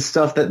has been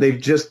stuff that they've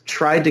just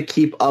tried to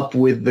keep up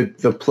with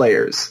the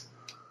players.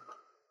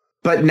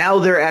 But now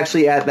they're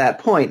actually at that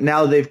point.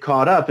 Now they've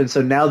caught up, and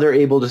so now they're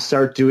able to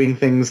start doing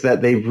things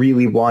that they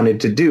really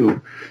wanted to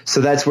do.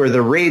 So that's where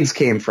the raids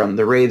came from,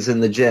 the raids in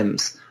the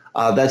gyms.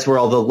 That's where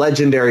all the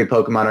legendary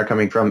Pokemon are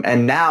coming from.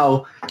 And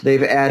now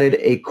they've added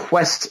a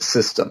quest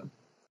system.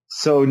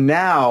 So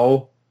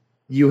now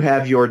you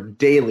have your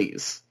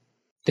dailies.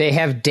 They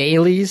have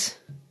dailies?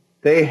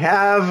 They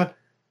have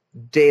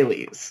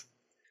dailies.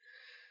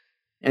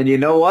 And you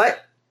know what?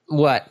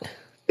 What?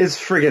 is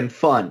friggin'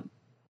 fun.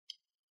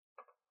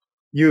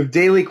 You have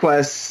daily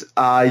quests.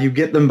 You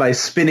get them by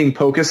spinning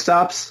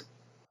Pokestops,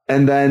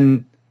 and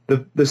then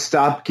the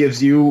stop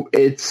gives you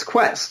its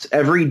quest.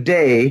 Every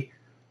day,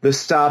 the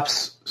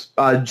stops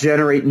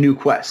generate new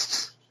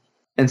quests.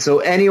 And so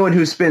anyone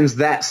who spins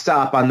that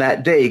stop on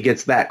that day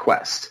gets that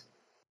quest.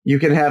 You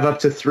can have up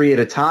to 3 at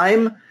a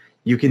time.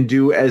 You can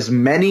do as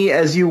many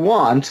as you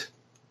want,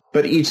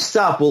 but each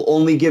stop will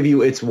only give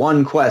you its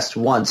one quest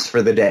once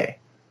for the day.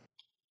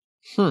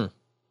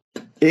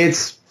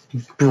 It's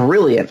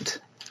brilliant.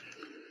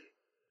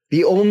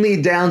 The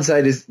only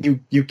downside is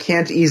you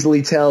can't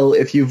easily tell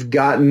if you've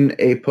gotten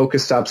a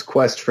Pokestops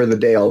quest for the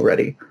day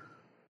already.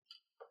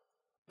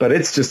 But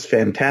it's just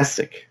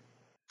fantastic.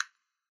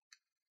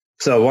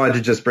 So I wanted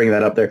to just bring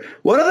that up there.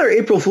 What other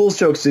April Fool's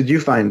jokes did you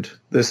find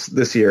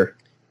this year?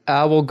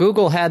 Well,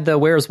 Google had the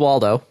Where's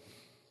Waldo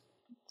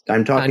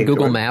I'm talking on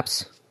Google to him.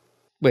 Maps,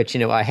 which,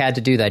 I had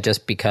to do that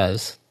just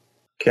because.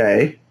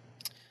 Okay.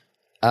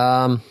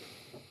 God,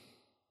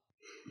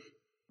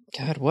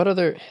 what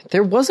other...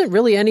 There wasn't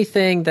really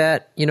anything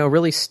that,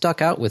 really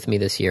stuck out with me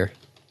this year.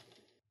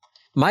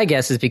 My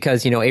guess is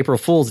because, April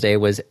Fool's Day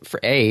was,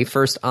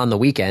 first on the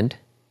weekend.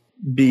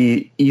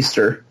 B,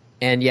 Easter.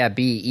 And,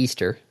 B,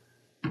 Easter.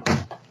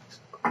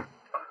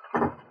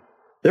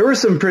 There were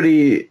some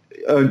pretty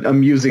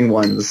amusing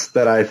ones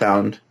that I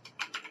found.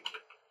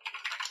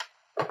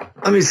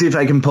 Let me see if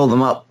I can pull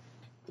them up.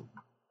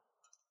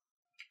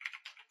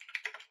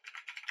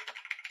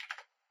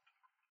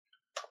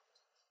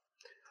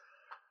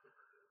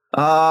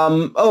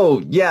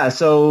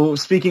 So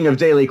speaking of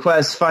daily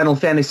quests, Final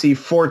Fantasy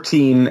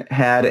XIV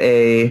had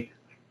a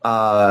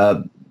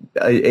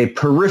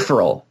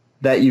peripheral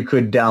that you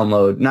could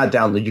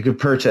you could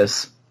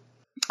purchase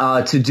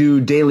to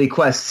do daily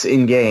quests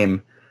in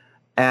game,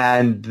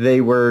 and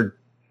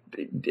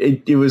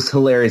it was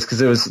hilarious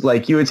because it was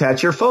like you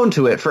attach your phone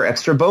to it for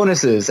extra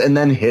bonuses and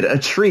then hit a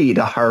tree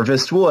to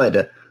harvest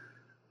wood.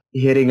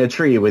 Hitting a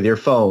tree with your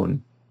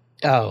phone.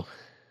 Oh.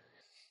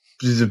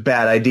 Which is a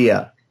bad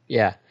idea.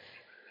 Yeah.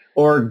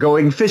 Or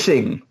going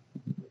fishing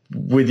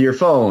with your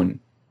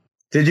phone.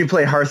 Did you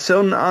play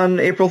Hearthstone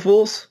on April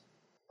Fool's?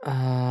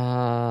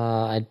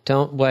 I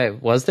don't...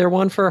 Wait, was there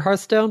one for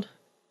Hearthstone?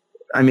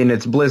 I mean,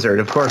 it's Blizzard.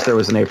 Of course there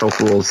was an April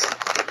Fool's.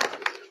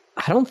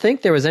 I don't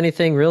think there was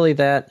anything really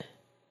that...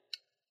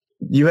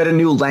 You had a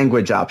new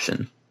language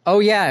option. Oh,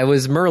 yeah, it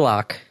was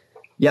Murloc.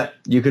 Yep,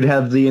 you could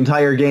have the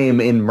entire game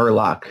in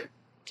Murloc.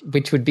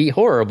 Which would be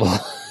horrible.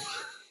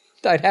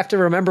 I'd have to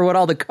remember what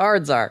all the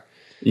cards are.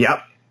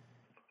 Yep.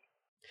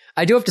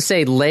 I do have to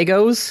say,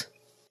 Lego's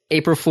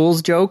April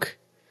Fool's joke,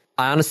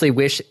 I honestly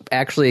wish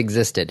actually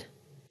existed.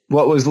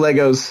 What was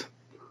Lego's?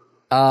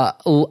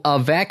 A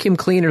vacuum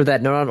cleaner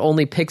that not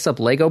only picks up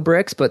Lego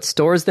bricks, but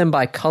stores them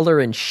by color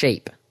and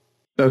shape.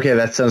 Okay,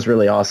 that sounds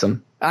really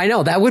awesome. I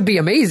know, that would be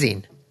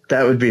amazing.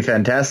 That would be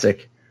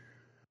fantastic.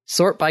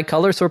 Sort by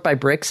color, sort by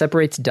brick,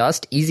 separates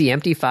dust, easy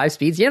empty, 5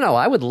 speeds.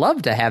 I would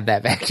love to have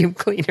that vacuum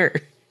cleaner.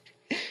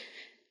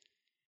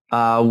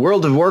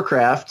 World of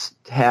Warcraft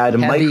had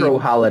micro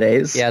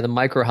holidays. Yeah, the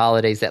micro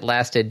holidays that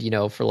lasted,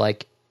 for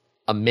like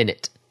a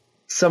minute.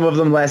 Some of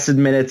them lasted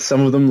minutes.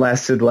 Some of them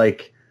lasted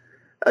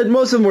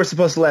most of them were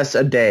supposed to last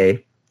a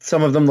day.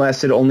 Some of them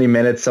lasted only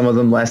minutes. Some of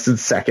them lasted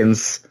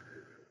seconds.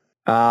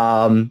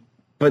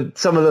 But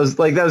some of those,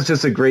 that was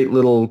just a great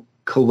little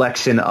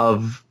collection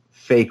of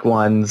fake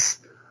ones.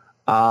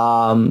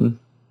 What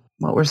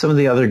were some of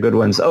the other good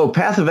ones? Oh,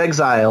 Path of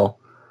Exile,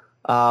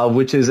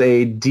 which is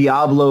a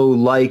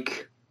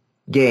Diablo-like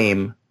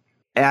game,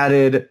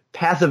 added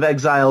Path of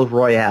Exile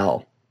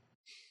Royale.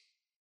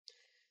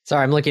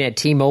 Sorry, I'm looking at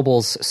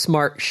T-Mobile's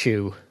Smart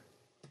Shoe,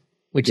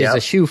 which is a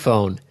shoe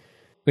phone.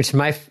 Which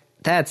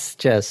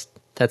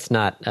that's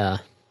not a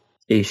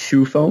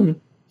shoe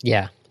phone?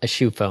 Yeah, a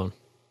shoe phone.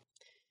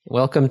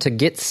 Welcome to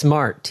Get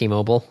Smart,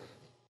 T-Mobile.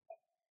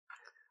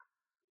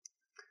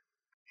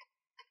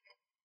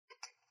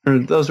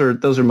 Those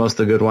are most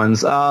of the good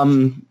ones.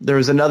 There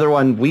was another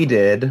one we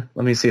did.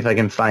 Let me see if I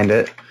can find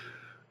it.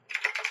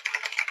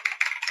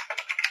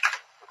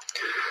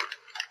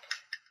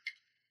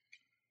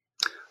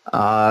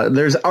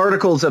 There's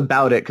articles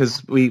about it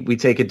because we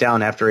take it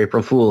down after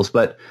April Fool's,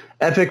 but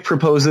Epic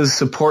proposes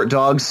support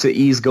dogs to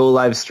ease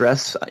go-live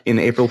stress in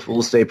April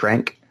Fool's Day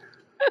prank.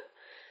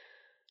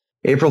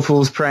 April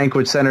Fool's prank,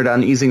 which centered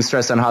on easing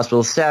stress on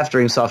hospital staff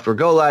during software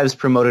go-lives,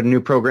 promoted a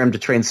new program to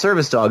train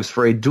service dogs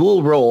for a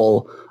dual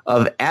role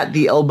of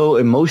at-the-elbow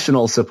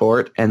emotional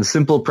support and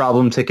simple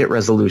problem ticket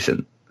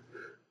resolution.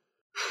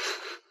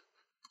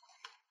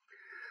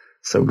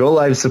 So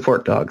go-live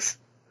support dogs.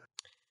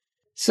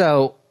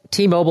 So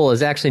T-Mobile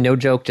is actually, no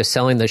joke, just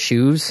selling the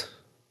shoes.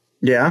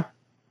 Yeah.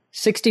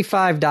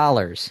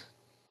 $65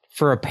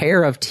 for a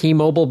pair of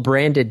T-Mobile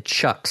branded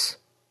Chucks.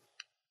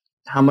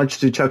 How much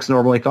do Chucks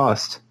normally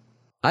cost?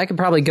 I could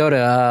probably go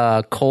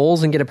to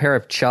Kohl's and get a pair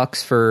of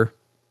Chucks for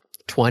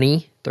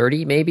 $20,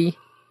 $30 maybe.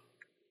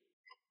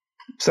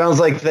 Sounds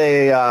like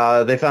they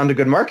found a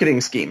good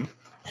marketing scheme.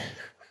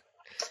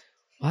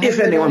 If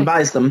anyone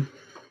buys them.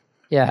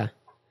 Yeah.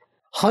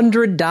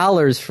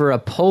 $100 for a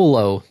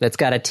polo that's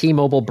got a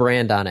T-Mobile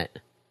brand on it.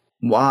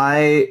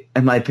 Why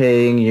am I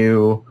paying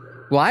you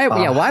Why am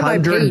I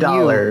paying you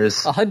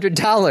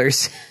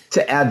 $100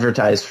 to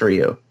advertise for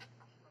you?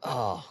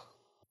 Oh,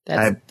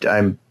 that's...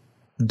 I'm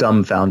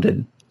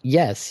dumbfounded.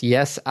 Yes,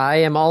 I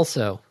am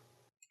also.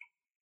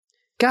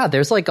 God,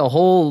 there's like a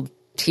whole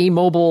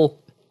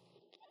T-Mobile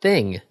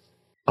thing.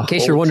 In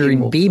case you're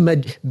wondering,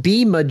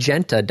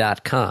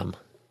 bmagenta.com.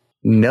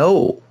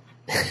 No.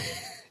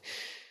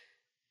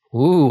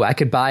 Ooh, I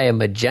could buy a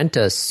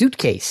magenta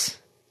suitcase.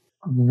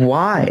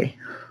 Why?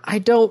 I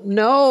don't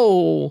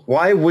know.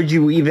 Why would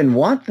you even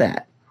want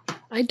that?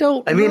 I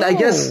don't know. I mean, I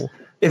guess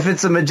if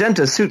it's a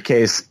magenta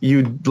suitcase,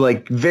 you'd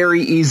like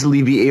very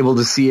easily be able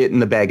to see it in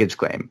the baggage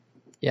claim.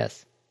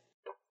 Yes.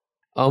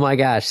 Oh my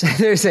gosh.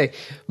 There's a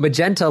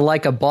magenta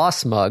like a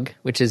boss mug,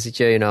 which is,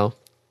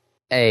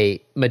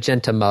 a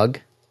magenta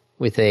mug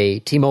with a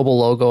T-Mobile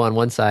logo on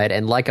one side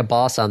and like a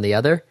boss on the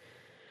other.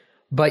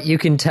 But you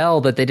can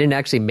tell that they didn't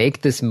actually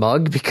make this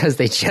mug because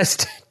they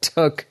just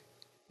took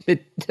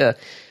it,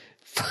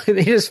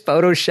 they just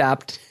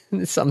photoshopped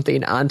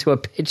something onto a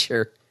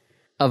picture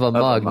of a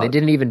mug. They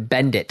didn't even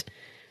bend it.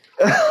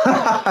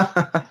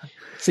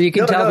 So you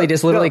can tell they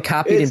just literally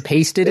copied and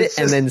pasted it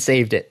and then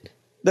saved it.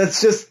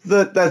 That's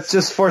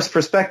just forced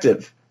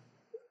perspective.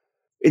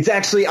 It's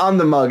actually on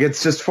the mug.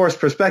 It's just forced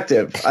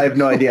perspective. I have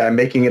no idea. I'm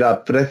making it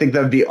up, but I think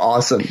that would be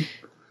awesome.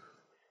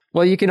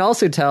 Well, you can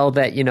also tell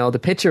that, the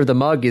picture of the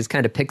mug is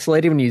kind of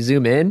pixelated when you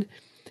zoom in,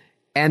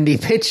 and the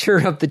picture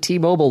of the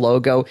T-Mobile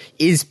logo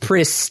is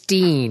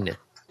pristine.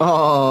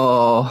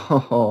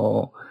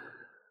 Oh,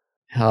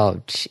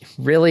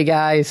 really,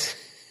 guys?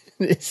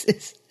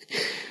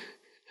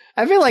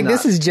 I feel like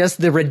this is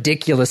just the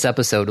ridiculous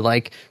episode.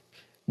 Like,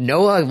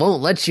 Noah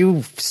won't let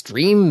you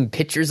stream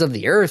pictures of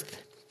the Earth.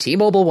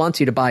 T-Mobile wants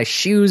you to buy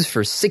shoes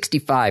for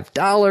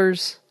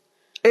 $65.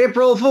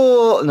 April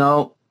Fool!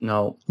 No,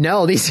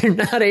 these are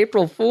not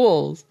April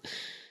Fools.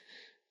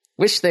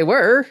 Wish they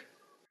were.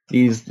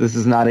 This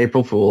is not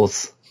April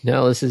Fools.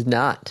 No, this is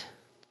not.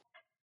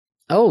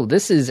 Oh,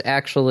 this is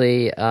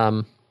actually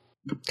kind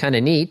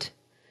of neat.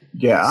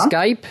 Yeah.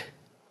 Skype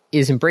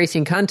is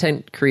embracing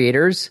content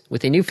creators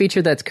with a new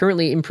feature that's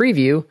currently in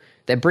preview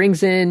that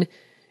brings in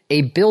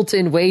a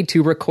built-in way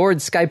to record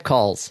Skype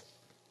calls.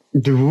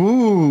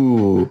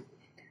 Ooh.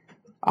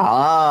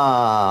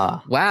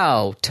 Ah.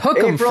 Wow. Took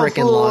them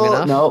freaking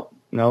long enough.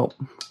 No.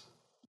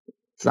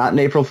 It's not an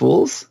April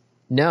Fool's?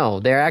 No,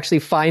 they're actually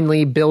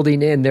finally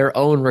building in their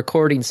own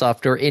recording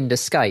software into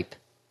Skype.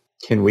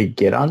 Can we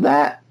get on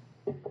that?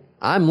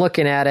 I'm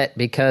looking at it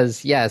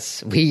because,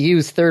 yes, we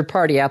use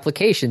third-party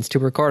applications to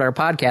record our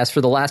podcast for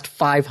the last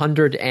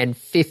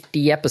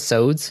 550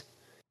 episodes.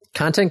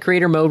 Content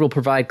creator mode will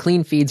provide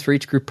clean feeds for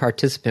each group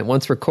participant.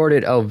 Once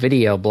recorded,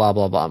 video, blah,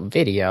 blah, blah,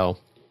 video.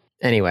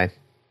 Anyway.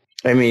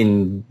 I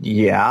mean,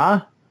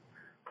 yeah.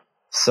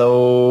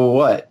 So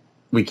what?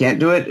 We can't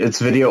do it? It's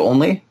video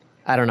only?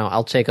 I don't know.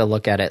 I'll take a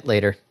look at it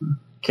later.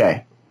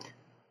 Okay.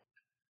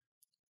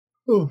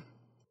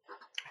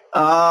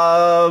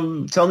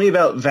 Tell me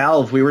about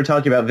Valve. We were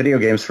talking about video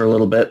games for a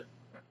little bit.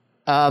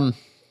 Well,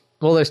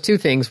 there's two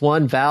things.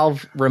 One,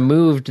 Valve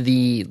removed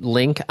the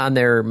link on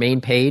their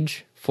main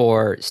page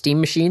for Steam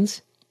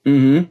machines.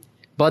 Mm-hmm.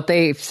 But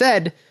they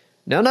said,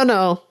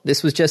 no.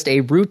 This was just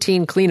a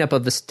routine cleanup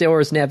of the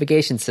store's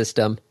navigation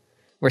system.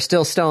 We're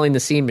still selling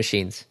the Steam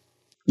machines.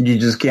 You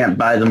just can't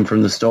buy them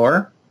from the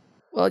store?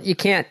 Well, you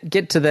can't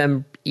get to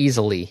them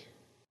easily.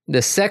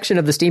 The section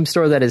of the Steam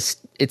store that is,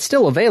 it's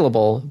still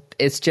available.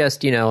 It's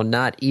just,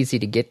 not easy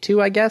to get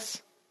to, I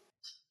guess.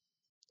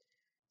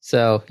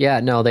 So, yeah,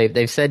 no,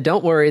 they've said,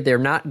 don't worry, they're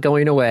not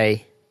going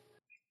away.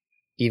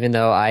 Even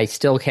though I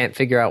still can't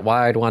figure out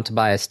why I'd want to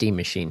buy a Steam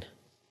machine.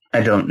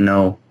 I don't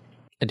know.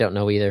 I don't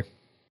know either.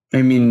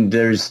 I mean,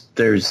 there's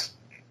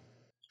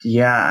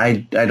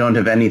I don't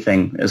have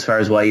anything as far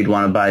as why you'd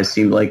want to buy a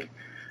Steam. Like,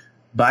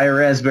 buy a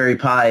Raspberry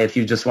Pi if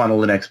you just want a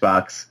Linux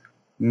box.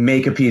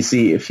 Make a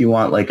PC if you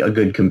want, like, a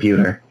good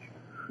computer.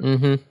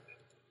 Mm-hmm.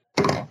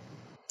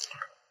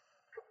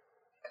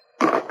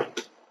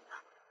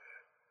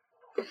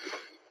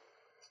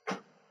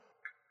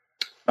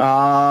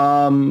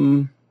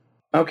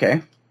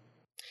 Okay.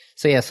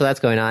 So that's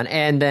going on.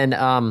 And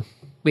then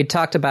we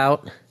talked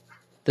about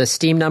the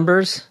Steam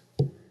numbers.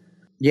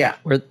 Yeah.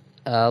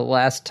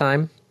 Last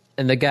time.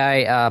 And the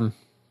guy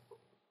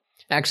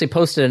actually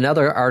posted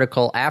another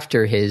article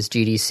after his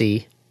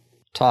GDC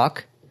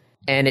talk.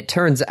 And it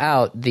turns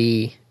out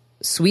the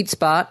sweet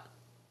spot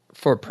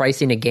for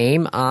pricing a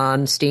game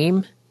on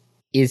Steam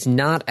is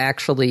not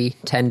actually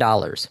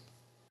 $10.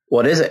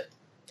 What is it?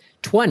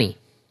 $20.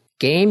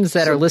 Games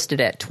that are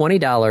listed at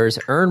 $20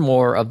 earn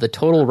more of the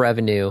total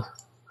revenue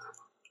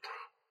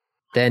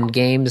than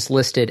games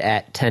listed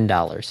at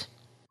 $10.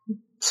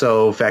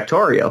 So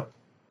Factorio.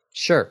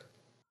 Sure.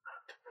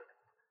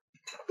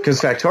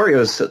 Because Factorio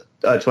is a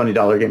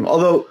 $20 game.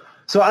 Although,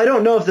 so I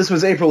don't know if this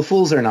was April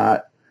Fool's or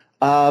not,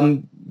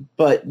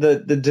 but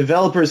the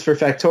developers for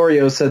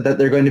Factorio said that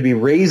they're going to be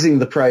raising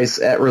the price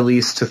at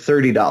release to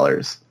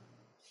 $30.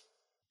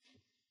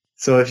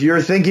 So if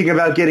you're thinking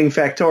about getting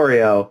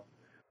Factorio,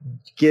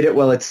 get it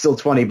while it's still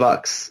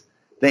 $20.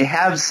 They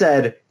have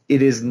said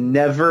it is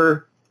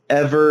never,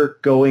 ever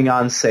going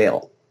on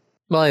sale.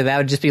 Well, that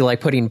would just be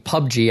like putting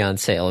PUBG on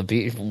sale.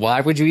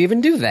 Why would you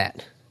even do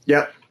that?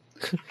 Yep.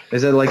 They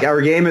said, like,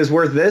 our game is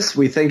worth this,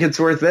 we think it's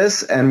worth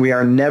this, and we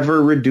are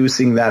never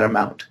reducing that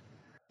amount.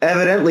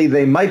 Evidently,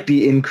 they might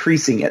be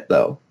increasing it,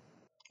 though.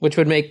 Which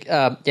would make,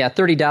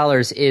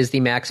 $30 is the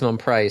maximum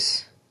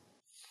price.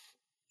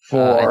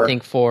 For... I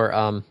think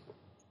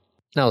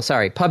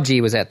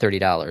PUBG was at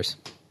 $30.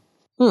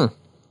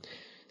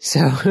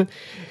 So,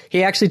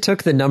 he actually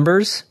took the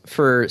numbers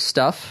for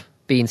stuff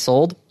being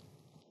sold,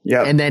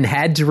 yep, and then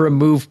had to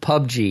remove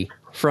PUBG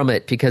from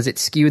it because it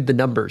skewed the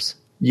numbers.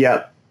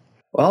 Yep.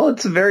 Well,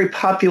 it's a very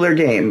popular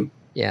game.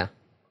 Yeah.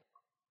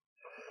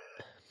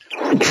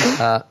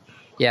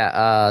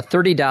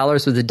 $30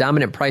 was the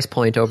dominant price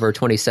point over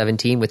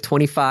 2017, with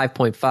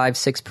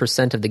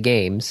 25.56% of the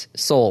games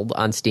sold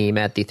on Steam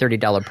at the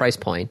 $30 price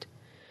point.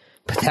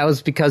 But that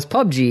was because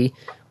PUBG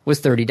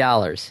was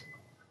 $30.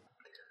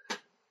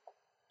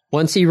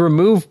 Once you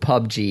remove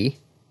PUBG,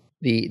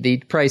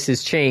 the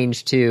prices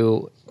changed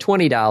to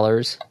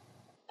 $20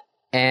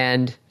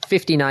 and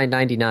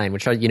 $59.99,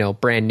 which are,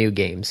 brand new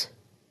games.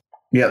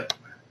 Yep.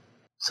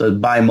 So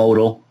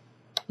bimodal.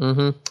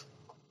 Mm-hmm.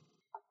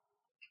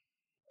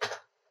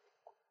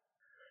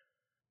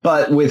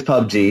 But with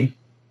PUBG,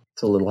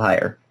 it's a little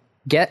higher.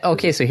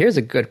 Okay, so here's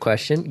a good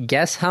question.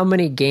 Guess how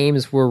many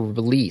games were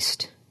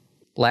released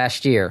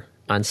last year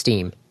on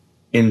Steam?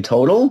 In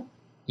total?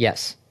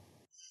 Yes.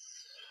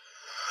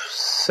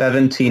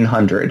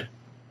 1,700.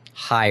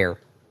 Higher.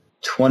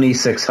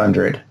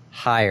 2,600.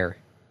 Higher.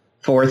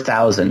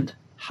 4,000.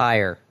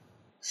 Higher.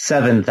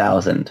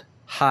 7,000.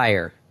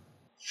 Higher.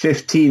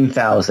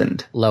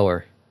 15,000.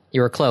 Lower.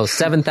 You were close.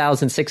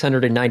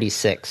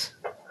 7,696.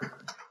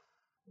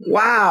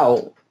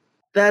 Wow.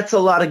 That's a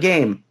lot of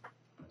game.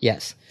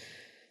 Yes.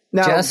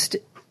 Now, just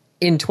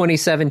in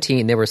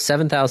 2017, there were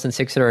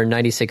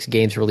 7,696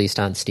 games released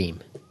on Steam.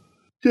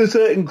 Does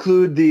that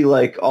include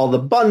all the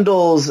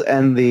bundles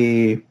and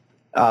the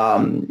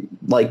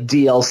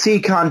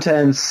DLC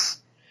contents?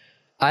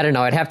 I don't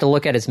know. I'd have to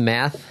look at his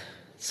math,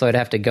 so I'd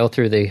have to go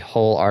through the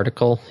whole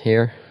article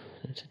here.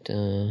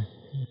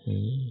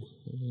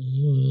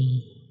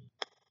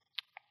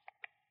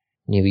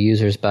 New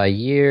users by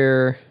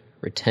year,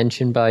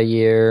 retention by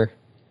year,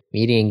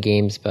 median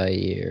games by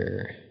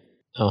year.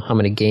 Oh, how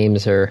many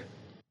games are...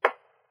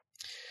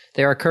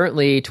 There are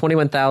currently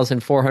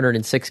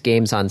 21,406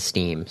 games on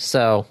Steam,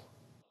 so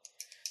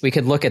we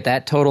could look at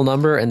that total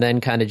number and then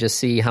kind of just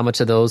see how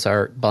much of those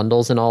are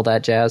bundles and all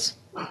that jazz.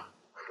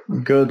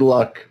 Good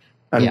luck.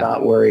 I'm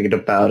not worried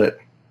about it.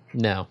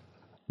 No.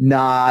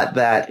 Not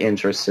that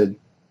interested.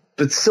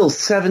 But still,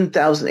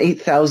 7,000,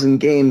 8,000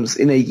 games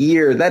in a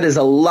year, that is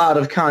a lot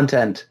of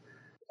content.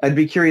 I'd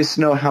be curious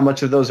to know how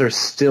much of those are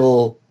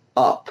still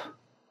up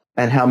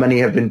and how many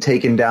have been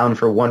taken down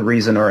for one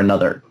reason or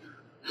another.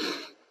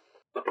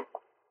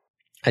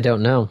 I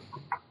don't know.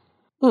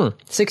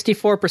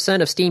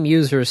 64% of Steam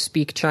users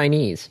speak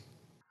Chinese.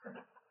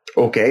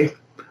 Okay.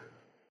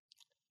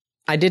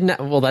 I didn't...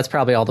 Well, that's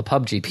probably all the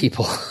PUBG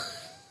people.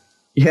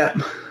 Yep.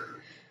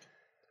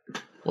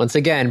 Once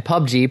again,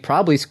 PUBG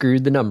probably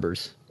screwed the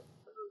numbers.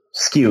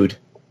 Skewed.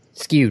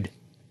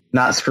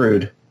 Not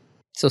screwed.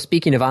 So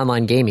speaking of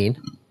online gaming...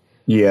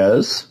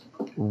 Yes?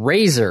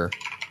 Razer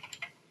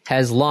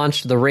has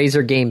launched the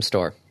Razer Game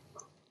Store.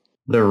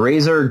 The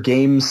Razer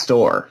Game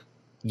Store?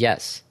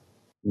 Yes.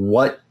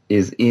 What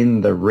is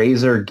in the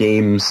Razer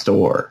Game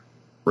Store?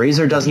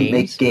 Razer doesn't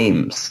make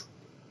games.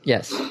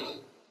 Yes.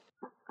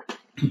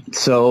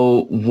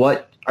 So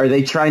what are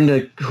they trying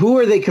to... Who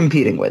are they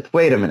competing with?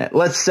 Wait a minute.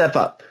 Let's step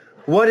up.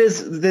 What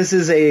is... This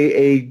is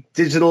a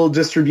digital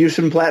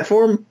distribution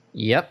platform?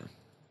 Yep.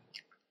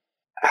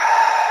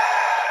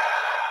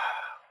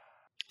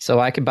 So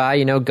I could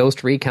buy,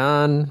 Ghost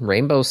Recon,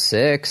 Rainbow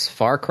Six,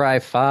 Far Cry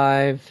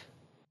 5,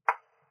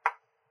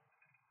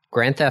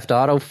 Grand Theft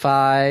Auto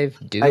 5,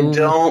 Doom. I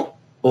don't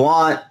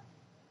want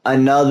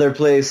another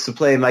place to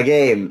play my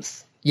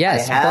games.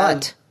 Yes,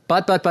 but.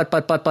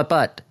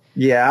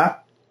 Yeah?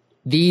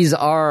 These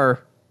are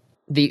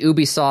the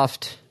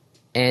Ubisoft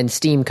and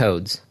Steam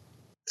codes.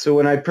 So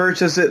when I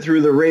purchase it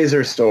through the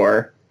Razer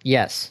store...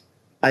 Yes.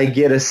 I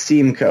get a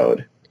Steam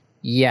code.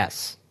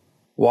 Yes.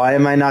 Why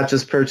am I not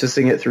just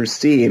purchasing it through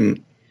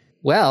Steam?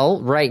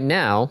 Well, right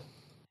now,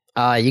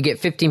 you get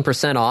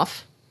 15%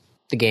 off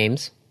the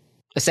games.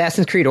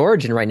 Assassin's Creed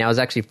Origin right now is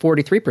actually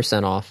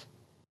 43% off.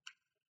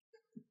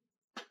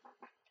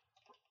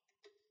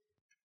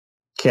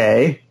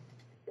 Okay.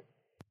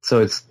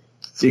 So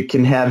it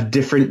can have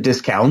different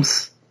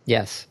discounts?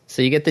 Yes.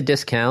 So you get the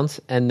discounts,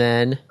 and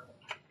then...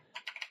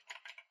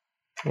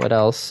 What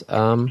else?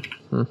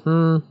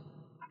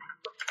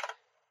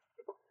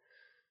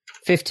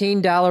 $15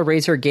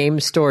 Razer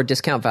Game Store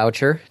discount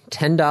voucher,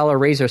 $10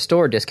 Razer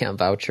Store discount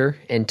voucher,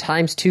 and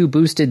 ×2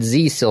 boosted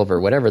Z Silver,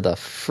 whatever the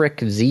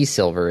frick Z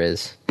Silver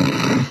is.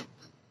 I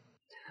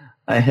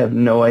have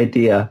no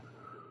idea.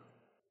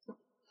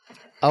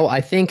 Oh,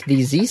 I think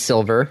the Z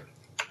Silver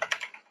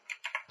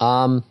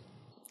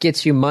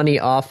gets you money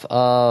off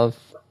of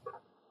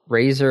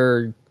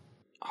Razer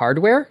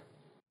hardware.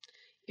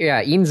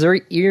 Yeah,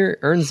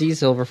 earn Z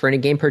Silver for any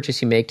game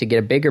purchase you make to get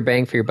a bigger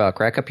bang for your buck.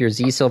 Rack up your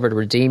Z Silver to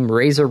redeem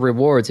Razer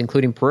rewards,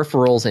 including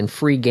peripherals and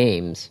free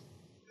games.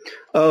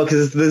 Oh,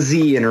 because it's the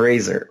Z in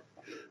Razer.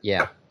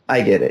 Yeah.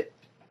 I get it.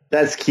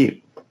 That's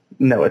cute.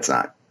 No, it's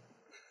not.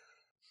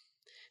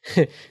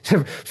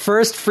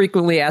 First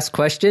frequently asked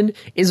question,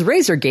 is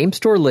Razer Game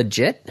Store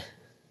legit?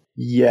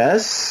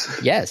 Yes.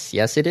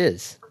 Yes, it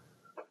is.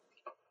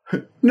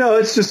 No,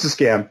 it's just a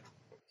scam.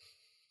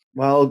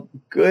 Well,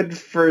 good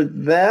for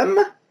them.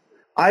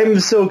 I'm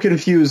so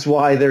confused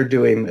why they're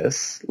doing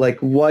this. Like,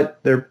 what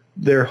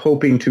they're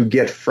hoping to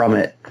get from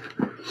it.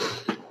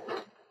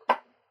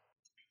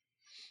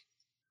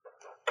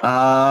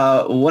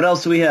 What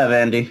else do we have,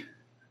 Andy?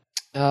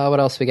 What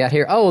else we got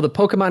here? Oh, the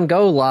Pokemon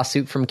Go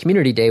lawsuit from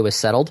Community Day was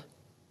settled.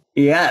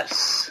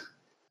 Yes.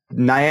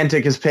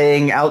 Niantic is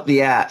paying out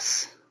the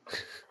ass.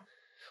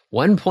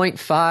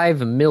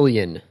 1.5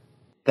 million.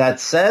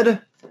 That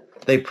said,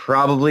 they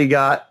probably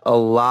got a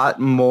lot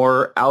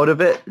more out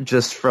of it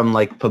just from,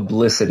 like,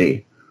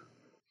 publicity.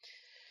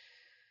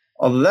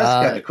 Although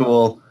that's kind of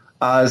cool.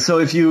 So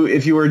if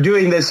you were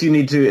doing this, you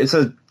need to, it's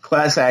a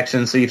class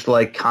action, so you have to,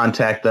 like,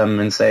 contact them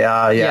and say,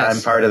 yes.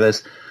 I'm part of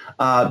this.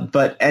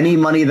 But any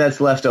money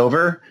that's left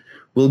over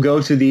will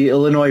go to the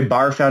Illinois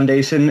Bar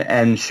Foundation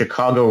and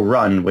Chicago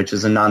Run, which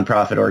is a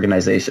nonprofit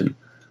organization.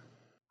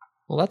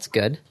 Well, that's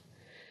good.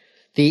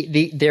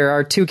 There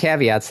are two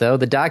caveats, though.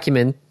 The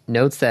document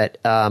notes that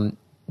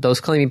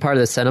those claiming part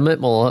of the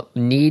settlement will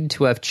need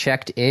to have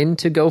checked in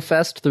to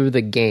GoFest through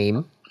the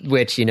game,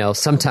 which,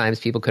 sometimes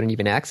people couldn't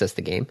even access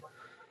the game.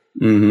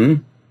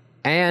 Mm-hmm.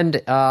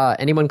 And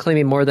anyone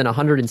claiming more than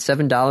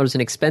 $107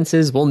 in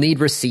expenses will need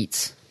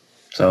receipts.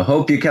 So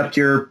hope you kept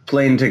your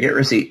plane ticket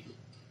receipt.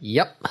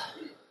 Yep.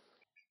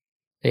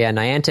 Yeah,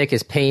 Niantic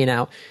is paying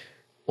out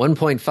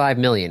 $1.5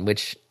 million,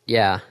 which,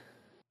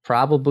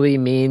 probably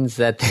means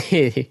that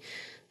they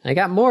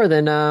got more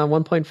than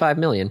 $1.5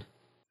 million.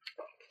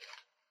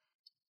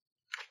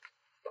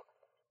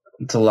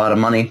 It's a lot of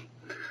money.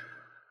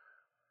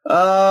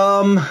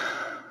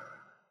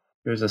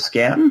 There's a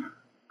scam?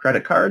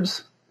 Credit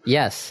cards?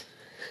 Yes.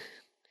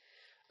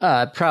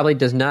 Probably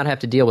does not have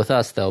to deal with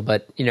us, though,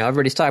 but,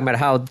 everybody's talking about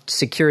how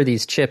secure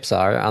these chips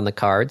are on the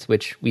cards,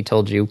 which we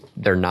told you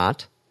they're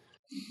not.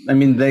 I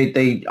mean,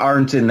 they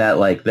aren't in that,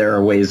 like, there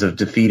are ways of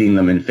defeating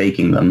them and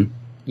faking them.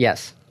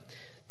 Yes.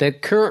 The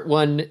current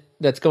one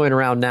that's going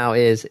around now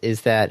is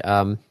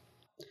that,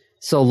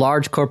 so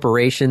large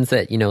corporations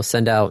that,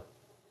 send out,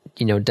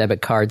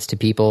 debit cards to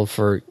people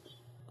for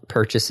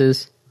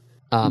purchases.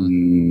 Not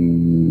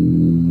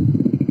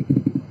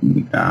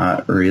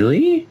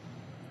really?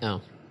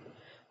 No.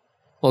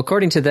 Well,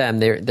 according to them,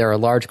 there are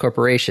large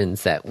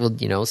corporations that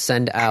will,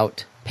 send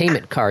out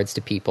payment cards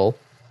to people.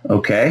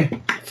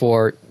 Okay.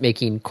 For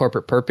making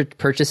corporate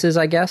purchases,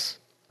 I guess.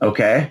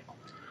 Okay.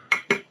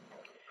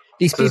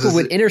 These people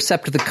would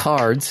intercept the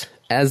cards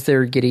as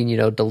they're getting,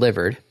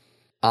 delivered,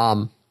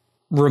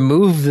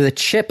 remove the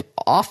chip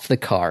off the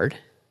card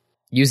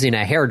using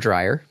a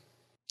hairdryer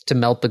to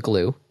melt the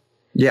glue.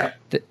 Yeah.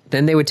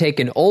 Then they would take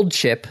an old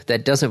chip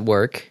that doesn't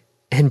work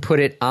and put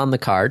it on the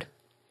card.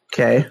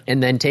 Okay.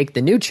 And then take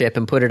the new chip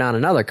and put it on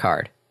another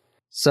card.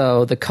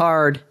 So the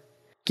card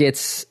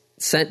gets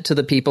sent to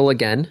the people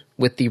again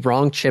with the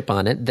wrong chip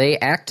on it. They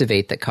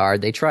activate the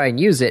card. They try and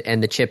use it,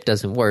 and the chip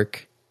doesn't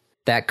work.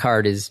 That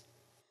card is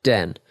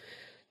dead.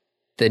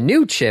 The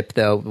new chip,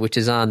 though, which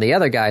is on the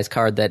other guy's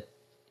card that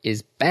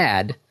is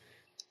bad,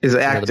 is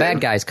active. The bad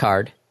guy's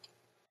card.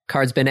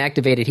 Card's been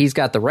activated. He's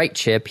got the right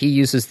chip. He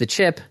uses the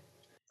chip.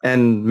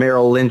 And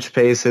Merrill Lynch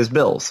pays his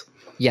bills.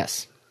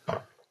 Yes.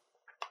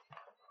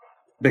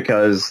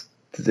 Because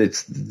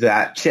it's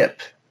that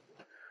chip.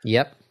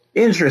 Yep.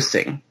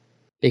 Interesting.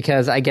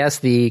 Because I guess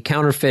the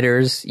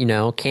counterfeiters,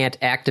 can't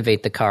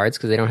activate the cards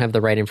because they don't have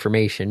the right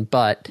information,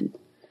 but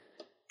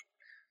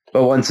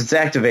once it's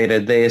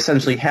activated, they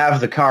essentially have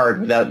the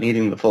card without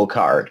needing the full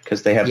card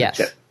because they have the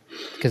chip.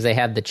 Because they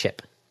have the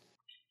chip.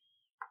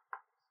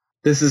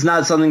 This is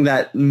not something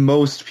that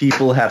most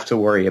people have to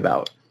worry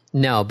about.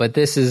 No, but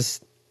this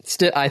is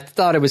still, I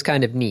thought it was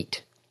kind of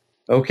neat.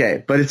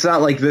 Okay, but it's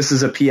not like this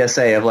is a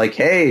PSA of like,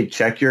 hey,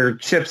 check your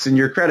chips and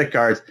your credit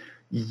cards.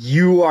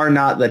 You are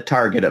not the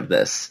target of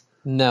this.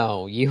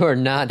 No, you are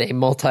not a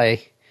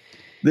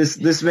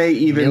This may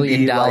even $1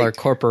 million like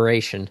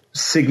corporation.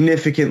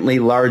 Significantly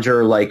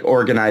larger, like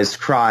organized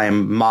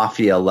crime,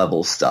 mafia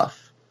level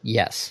stuff.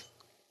 Yes.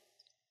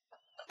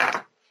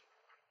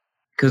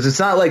 Because it's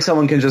not like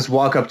someone can just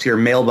walk up to your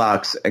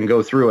mailbox and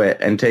go through it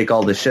and take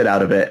all the shit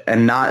out of it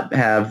and not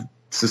have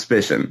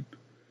suspicion.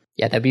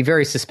 Yeah, that'd be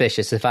very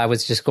suspicious if I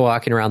was just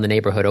walking around the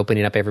neighborhood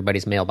opening up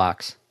everybody's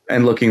mailbox.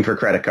 And looking for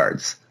credit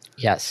cards.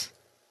 Yes.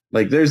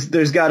 Like,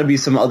 there's got to be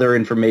some other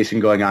information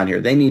going on here.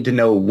 They need to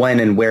know when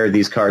and where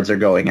these cards are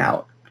going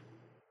out.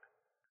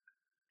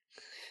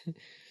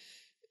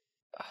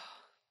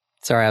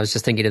 Sorry, I was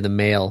just thinking of the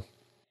mail.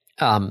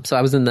 So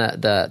I was in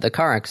the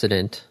car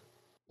accident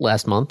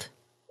last month,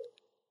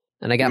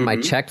 and I got my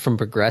check from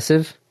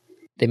Progressive.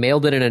 They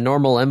mailed it in a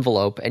normal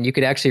envelope, and you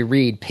could actually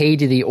read "paid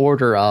to the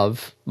order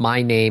of"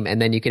 my name,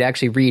 and then you could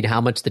actually read how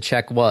much the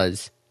check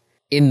was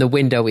in the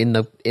window in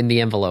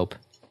the envelope.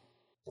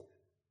 I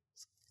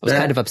was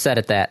kind of upset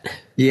at that.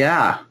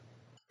 Yeah,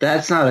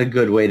 that's not a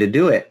good way to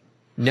do it.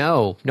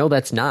 No,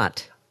 that's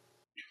not.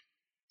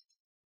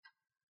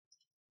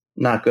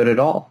 Not good at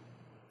all.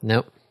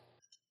 Nope.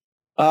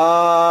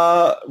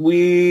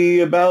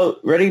 We about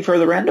ready for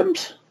the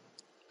randoms?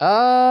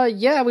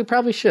 Yeah, we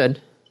probably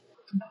should.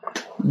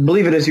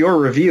 Believe it is your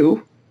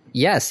review.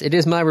 Yes, it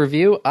is my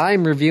review.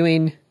 I'm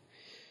reviewing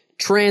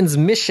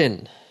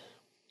Transmission.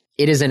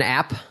 It is an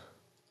app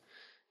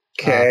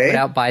put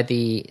out by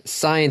the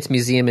Science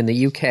Museum in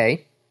the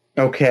UK.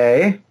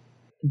 Okay.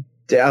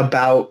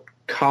 About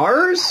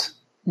cars?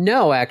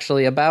 No,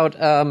 actually, about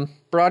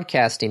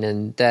broadcasting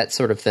and that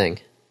sort of thing.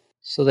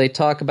 So they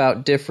talk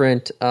about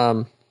different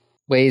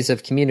ways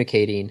of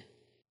communicating,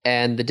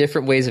 and the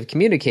different ways of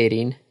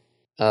communicating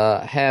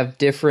have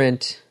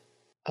different,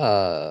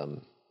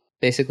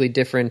 basically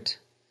different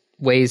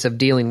ways of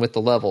dealing with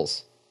the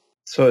levels.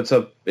 So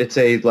it's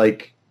a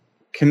like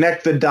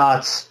connect the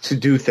dots to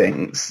do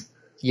things.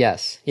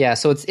 Yes, yeah.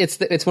 So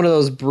it's one of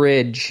those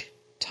bridge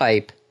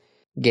type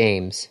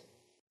games.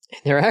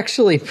 They're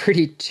actually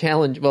pretty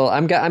challenging. Well,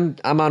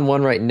 I'm on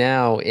one right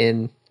now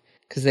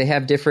because they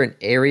have different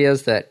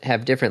areas that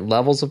have different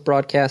levels of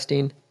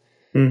broadcasting.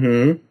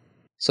 Mm-hmm.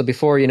 So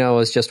before, it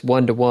was just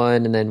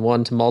 1-to-1 and then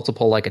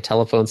 1-to-multiple like a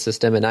telephone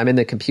system. And I'm in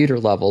the computer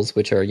levels,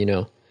 which are,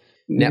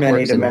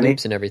 networks and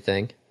loops and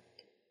everything.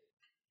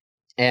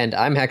 And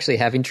I'm actually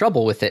having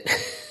trouble with it.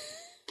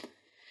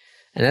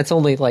 And that's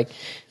only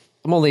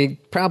I'm only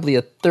probably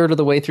a third of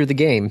the way through the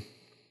game.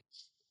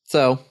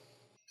 So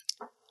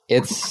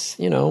it's,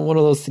 one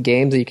of those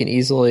games that you can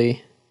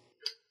easily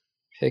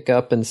pick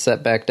up and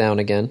set back down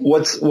again.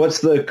 What's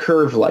the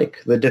curve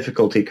like? The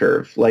difficulty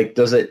curve? Like,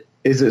 is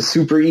it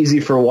super easy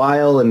for a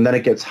while and then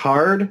it gets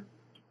hard?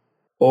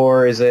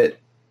 Or is it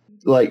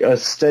like a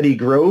steady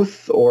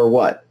growth or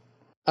what?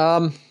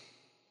 Well,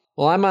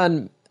 I'm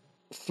on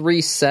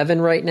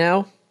 3.7 right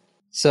now.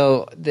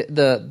 So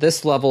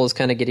this level is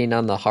kind of getting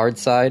on the hard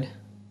side,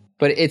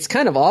 but it's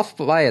kind of off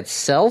by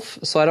itself.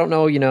 So I don't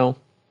know,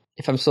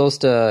 if I'm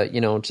supposed to,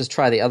 just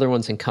try the other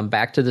ones and come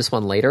back to this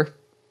one later.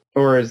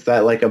 Or is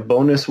that like a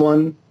bonus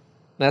one?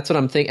 That's what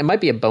I'm thinking. It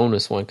might be a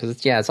bonus one because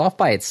it's off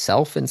by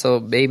itself. And so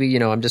maybe,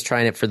 I'm just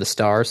trying it for the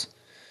stars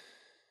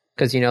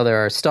because,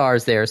 there are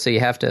stars there. So you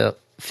have to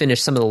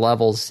finish some of the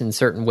levels in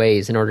certain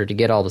ways in order to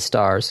get all the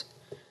stars.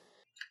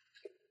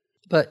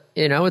 But,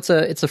 it's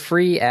a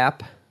free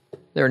app.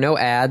 There are no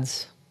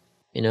ads.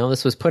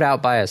 This was put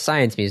out by a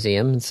science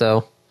museum. And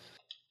so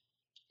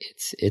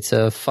it's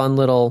a fun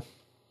little...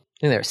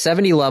 And there are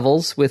 70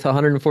 levels with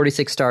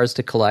 146 stars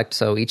to collect,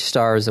 so each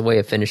star is a way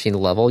of finishing the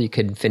level. You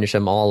could finish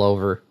them all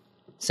over.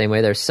 Same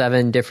way, there's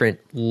 7 different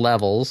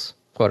levels,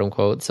 quote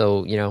unquote. So,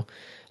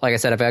 like I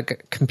said, I've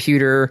got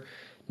computer.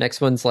 Next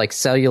one's like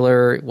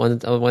cellular.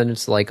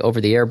 One's like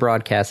over-the-air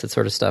broadcast, that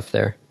sort of stuff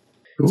there.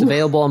 Ooh. It's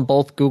available on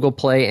both Google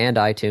Play and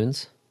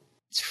iTunes.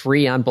 It's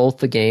free on both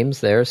the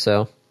games there,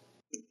 so.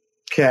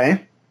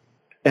 Okay.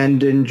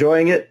 And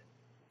enjoying it?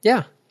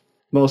 Yeah.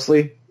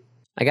 Mostly?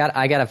 I got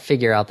to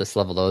figure out this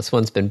level though. This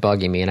one's been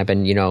bugging me, and I've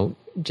been,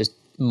 just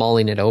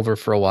mulling it over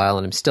for a while,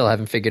 and I'm still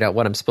haven't figured out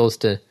what I'm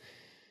supposed to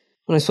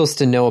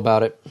know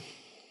about it.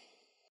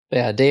 But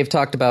yeah, Dave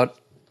talked about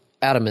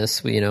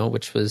Atomus,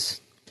 which was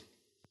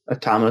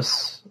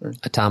Atomos.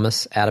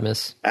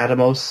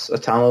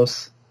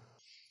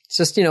 It's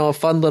just, a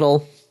fun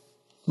little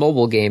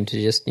mobile game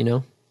to just,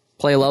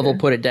 play a level,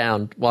 put it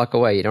down, walk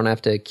away. You don't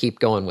have to keep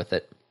going with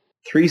it.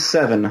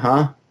 3.7,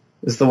 huh?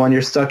 Is the one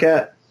you're stuck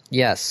at?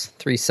 Yes,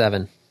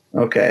 3.7.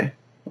 Okay.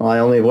 Well, I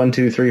only have 1,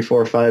 2, 3,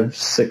 4, 5,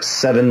 6,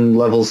 7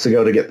 levels to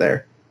go to get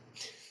there.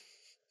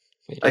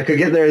 I could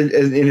get there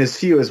in as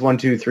few as 1,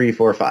 2, 3,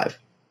 4, 5.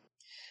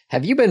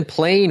 Have you been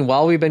playing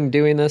while we've been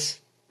doing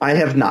this? I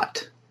have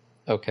not.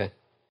 Okay.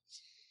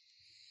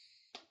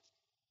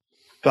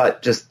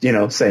 But just,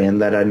 saying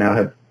that I now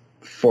have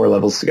 4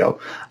 levels to go.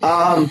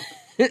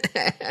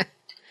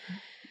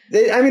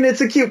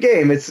 It's a cute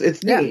game.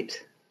 It's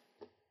neat.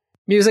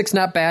 Music's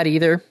not bad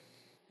either.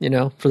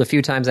 For the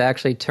few times I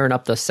actually turn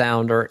up the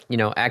sound or,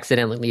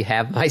 accidentally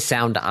have my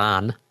sound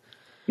on.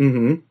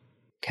 Mm-hmm.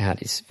 God,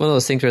 it's one of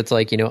those things where it's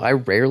like, I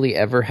rarely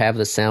ever have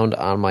the sound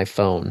on my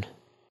phone.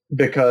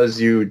 Because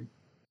you...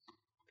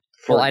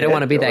 Well, I don't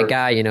want to be that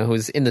guy,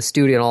 who's in the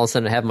studio and all of a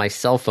sudden have my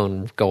cell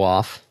phone go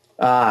off.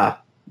 Yeah,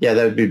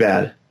 that would be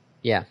bad.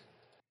 Yeah.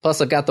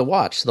 Plus, I've got the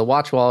watch. So the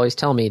watch will always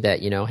tell me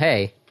that,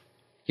 hey,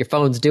 your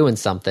phone's doing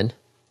something.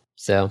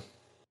 So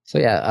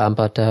yeah,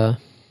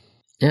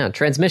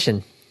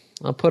 Transmission.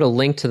 I'll put a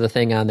link to the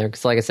thing on there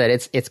because, like I said,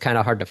 it's kind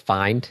of hard to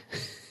find.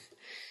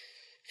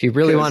 If you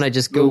really want to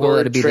just Google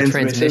it, it'd be the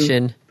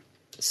Transmission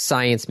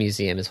Science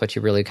Museum is what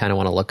you really kind of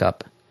want to look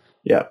up.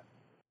 Yeah.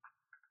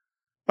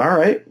 All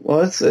right.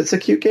 Well, it's a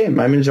cute game.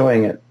 I'm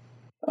enjoying it.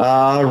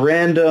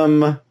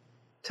 Random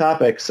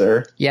topic,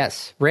 sir.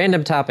 Yes,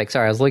 random topic.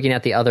 Sorry, I was looking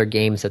at the other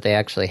games that they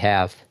actually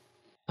have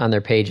on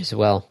their page as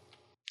well.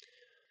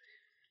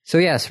 So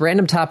yes,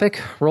 random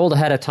topic, rolled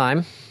ahead of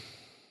time,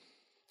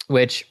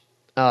 which,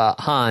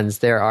 Hans,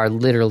 there are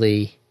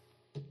literally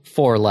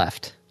 4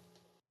 left.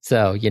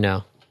 So,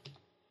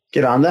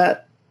 Get on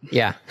that,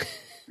 yeah.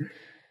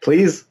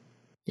 please.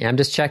 Yeah, I'm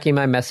just checking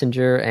my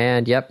messenger,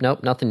 and yep,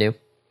 nope, nothing new.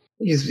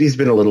 He's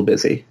been a little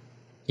busy.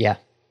 Yeah.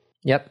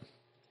 Yep.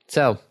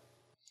 So,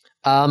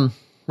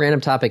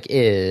 random topic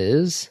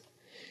is,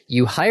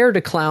 you hired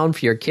a clown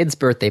for your kid's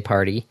birthday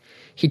party.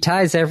 He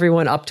ties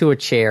everyone up to a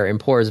chair and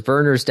pours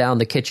Verner's down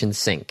the kitchen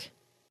sink.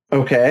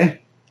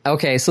 Okay.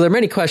 Okay, so there are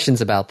many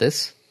questions about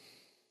this.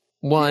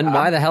 One,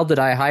 why the hell did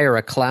I hire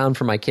a clown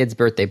for my kid's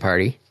birthday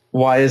party?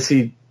 Why is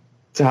he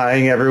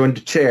tying everyone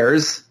to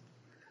chairs?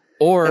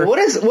 Or And what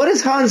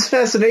is Hans'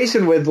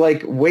 fascination with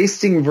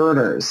wasting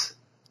Verner's?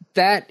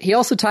 that he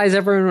also ties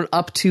everyone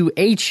up to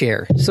a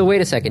chair. So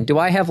wait a second, do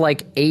I have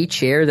a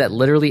chair that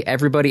literally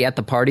everybody at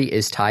the party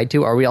is tied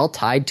to? Are we all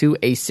tied to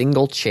a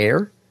single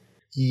chair?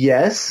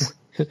 Yes.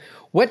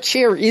 What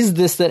chair is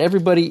this that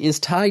everybody is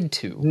tied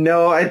to?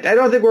 No, I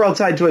don't think we're all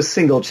tied to a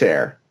single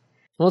chair.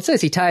 Well, it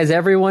says he ties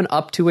everyone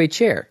up to a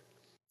chair.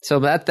 So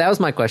that was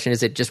my question.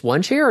 Is it just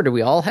one chair, or do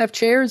we all have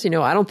chairs? I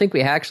don't think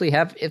we actually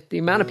have, if the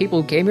amount of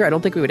people who came here, I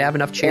don't think we would have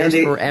enough chairs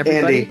for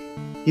everybody. Andy,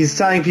 he's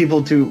tying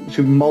people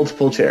to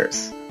multiple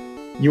chairs.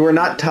 You are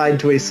not tied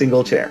to a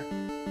single chair.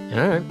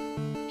 All right.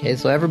 Okay,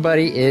 so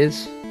everybody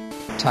is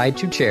tied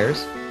to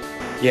chairs.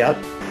 Yep.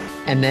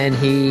 And then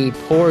he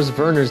pours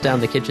Verner's down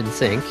the kitchen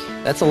sink.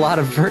 That's a lot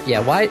of yeah,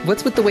 why?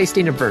 What's with the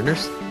wasting of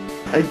Verner's?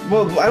 I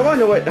want to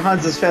know what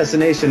Hans'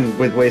 fascination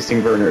with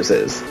wasting Verner's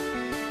is.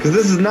 Because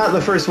this is not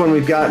the first one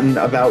we've gotten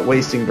about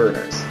wasting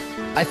Verner's.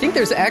 I think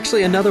there's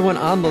actually another one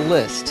on the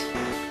list.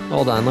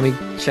 Hold on, let me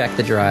check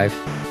the drive.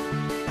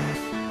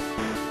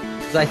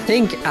 Because I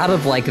think out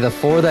of the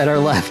 4 that are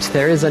left,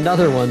 there is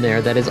another one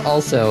there that is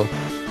also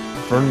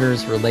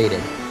Verner's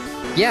related.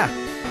 Yeah,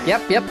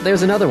 yep,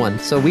 there's another one.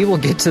 So we will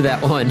get to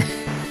that one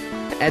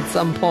at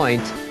some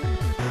point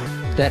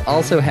that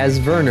also has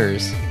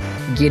Verner's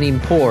getting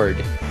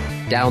poured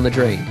down the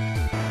drain.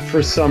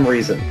 For some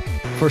reason.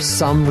 For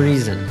some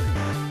reason.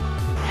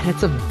 And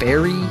it's a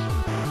very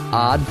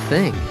odd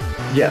thing.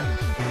 Yeah.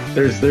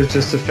 There's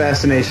just a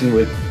fascination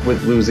with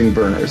losing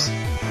Verner's.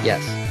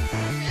 Yes.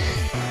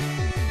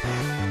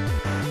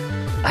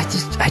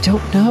 I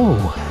don't know.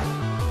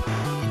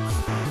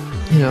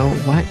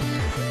 What?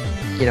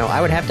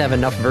 I would have to have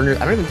enough Verner's.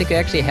 I don't even think we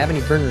actually have any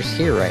Verner's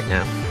here right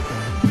now.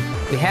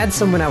 We had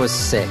some when I was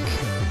sick,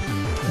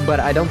 but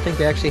I don't think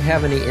we actually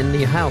have any in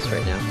the house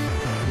right now.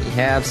 We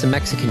have some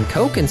Mexican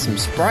Coke and some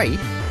Sprite.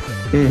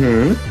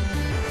 Mm-hmm.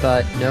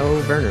 But no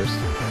Verner's.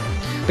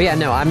 But yeah,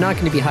 no, I'm not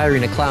going to be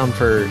hiring a clown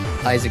for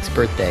Isaac's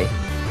birthday.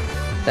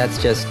 That's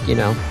just,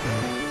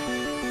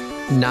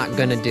 not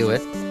going to do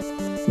it.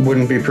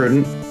 Wouldn't be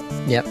prudent.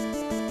 Yep.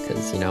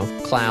 Because,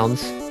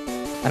 clowns.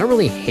 I don't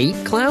really hate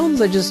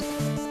clowns, I just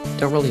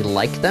don't really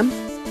like them.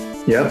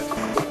 Yep.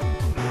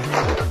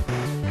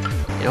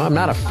 I'm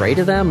not afraid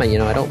of them. I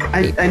don't...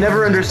 I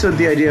never understood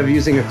the idea of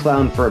using a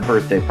clown for a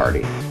birthday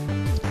party.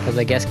 Because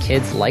I guess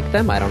kids like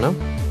them? I don't know.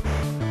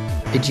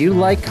 Did you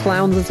like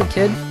clowns as a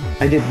kid?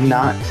 I did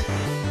not.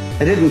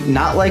 I didn't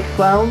not like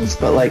clowns,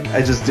 but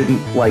I just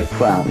didn't like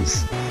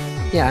clowns.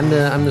 Yeah, I'm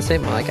the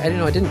same. I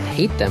didn't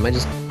hate them. I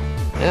just,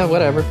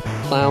 whatever.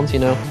 Clowns,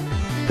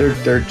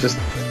 They're just.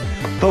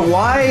 But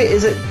why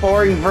is it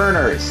pouring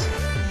Verner's?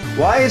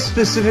 Why is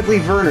specifically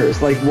Verner's?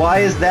 Why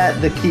is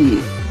that the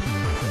key?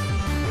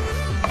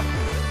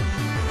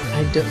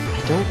 I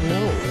don't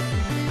know.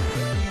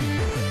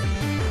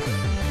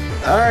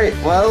 All right,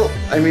 well,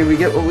 we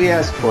get what we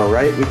asked for,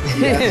 right? We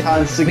asked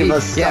Hans to give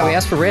us stuff. Yeah, we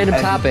asked for random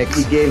topics.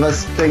 He gave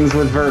us things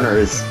with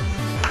Verner's.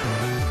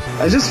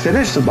 I just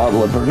finished a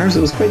bottle of Verner's.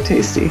 It was quite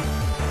tasty.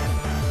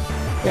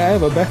 Yeah, I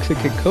have a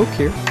Mexican Coke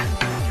here.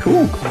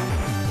 Cool.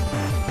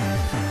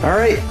 All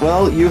right,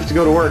 well, you have to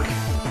go to work.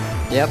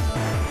 Yep.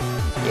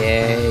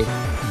 Yay.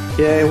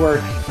 Yay,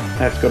 work. I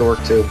have to go to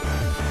work, too.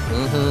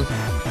 Mm-hmm.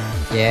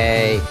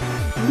 Yay.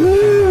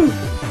 Woo!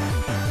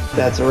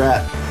 That's a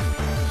wrap.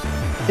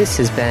 This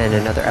has been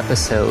another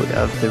episode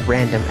of the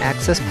Random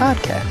Access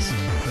Podcast.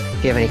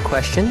 If you have any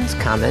questions,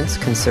 comments,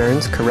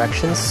 concerns,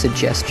 corrections,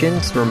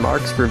 suggestions,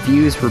 remarks,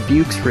 reviews,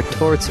 rebukes,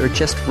 retorts, or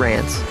just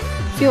rants,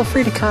 feel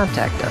free to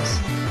contact us.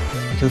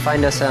 You can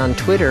find us on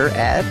Twitter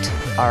at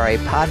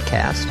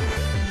RAPodcast,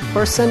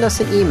 or send us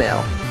an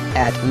email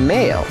at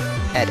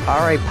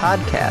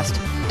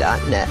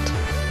mail@rapodcast.net.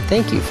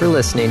 Thank you for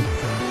listening.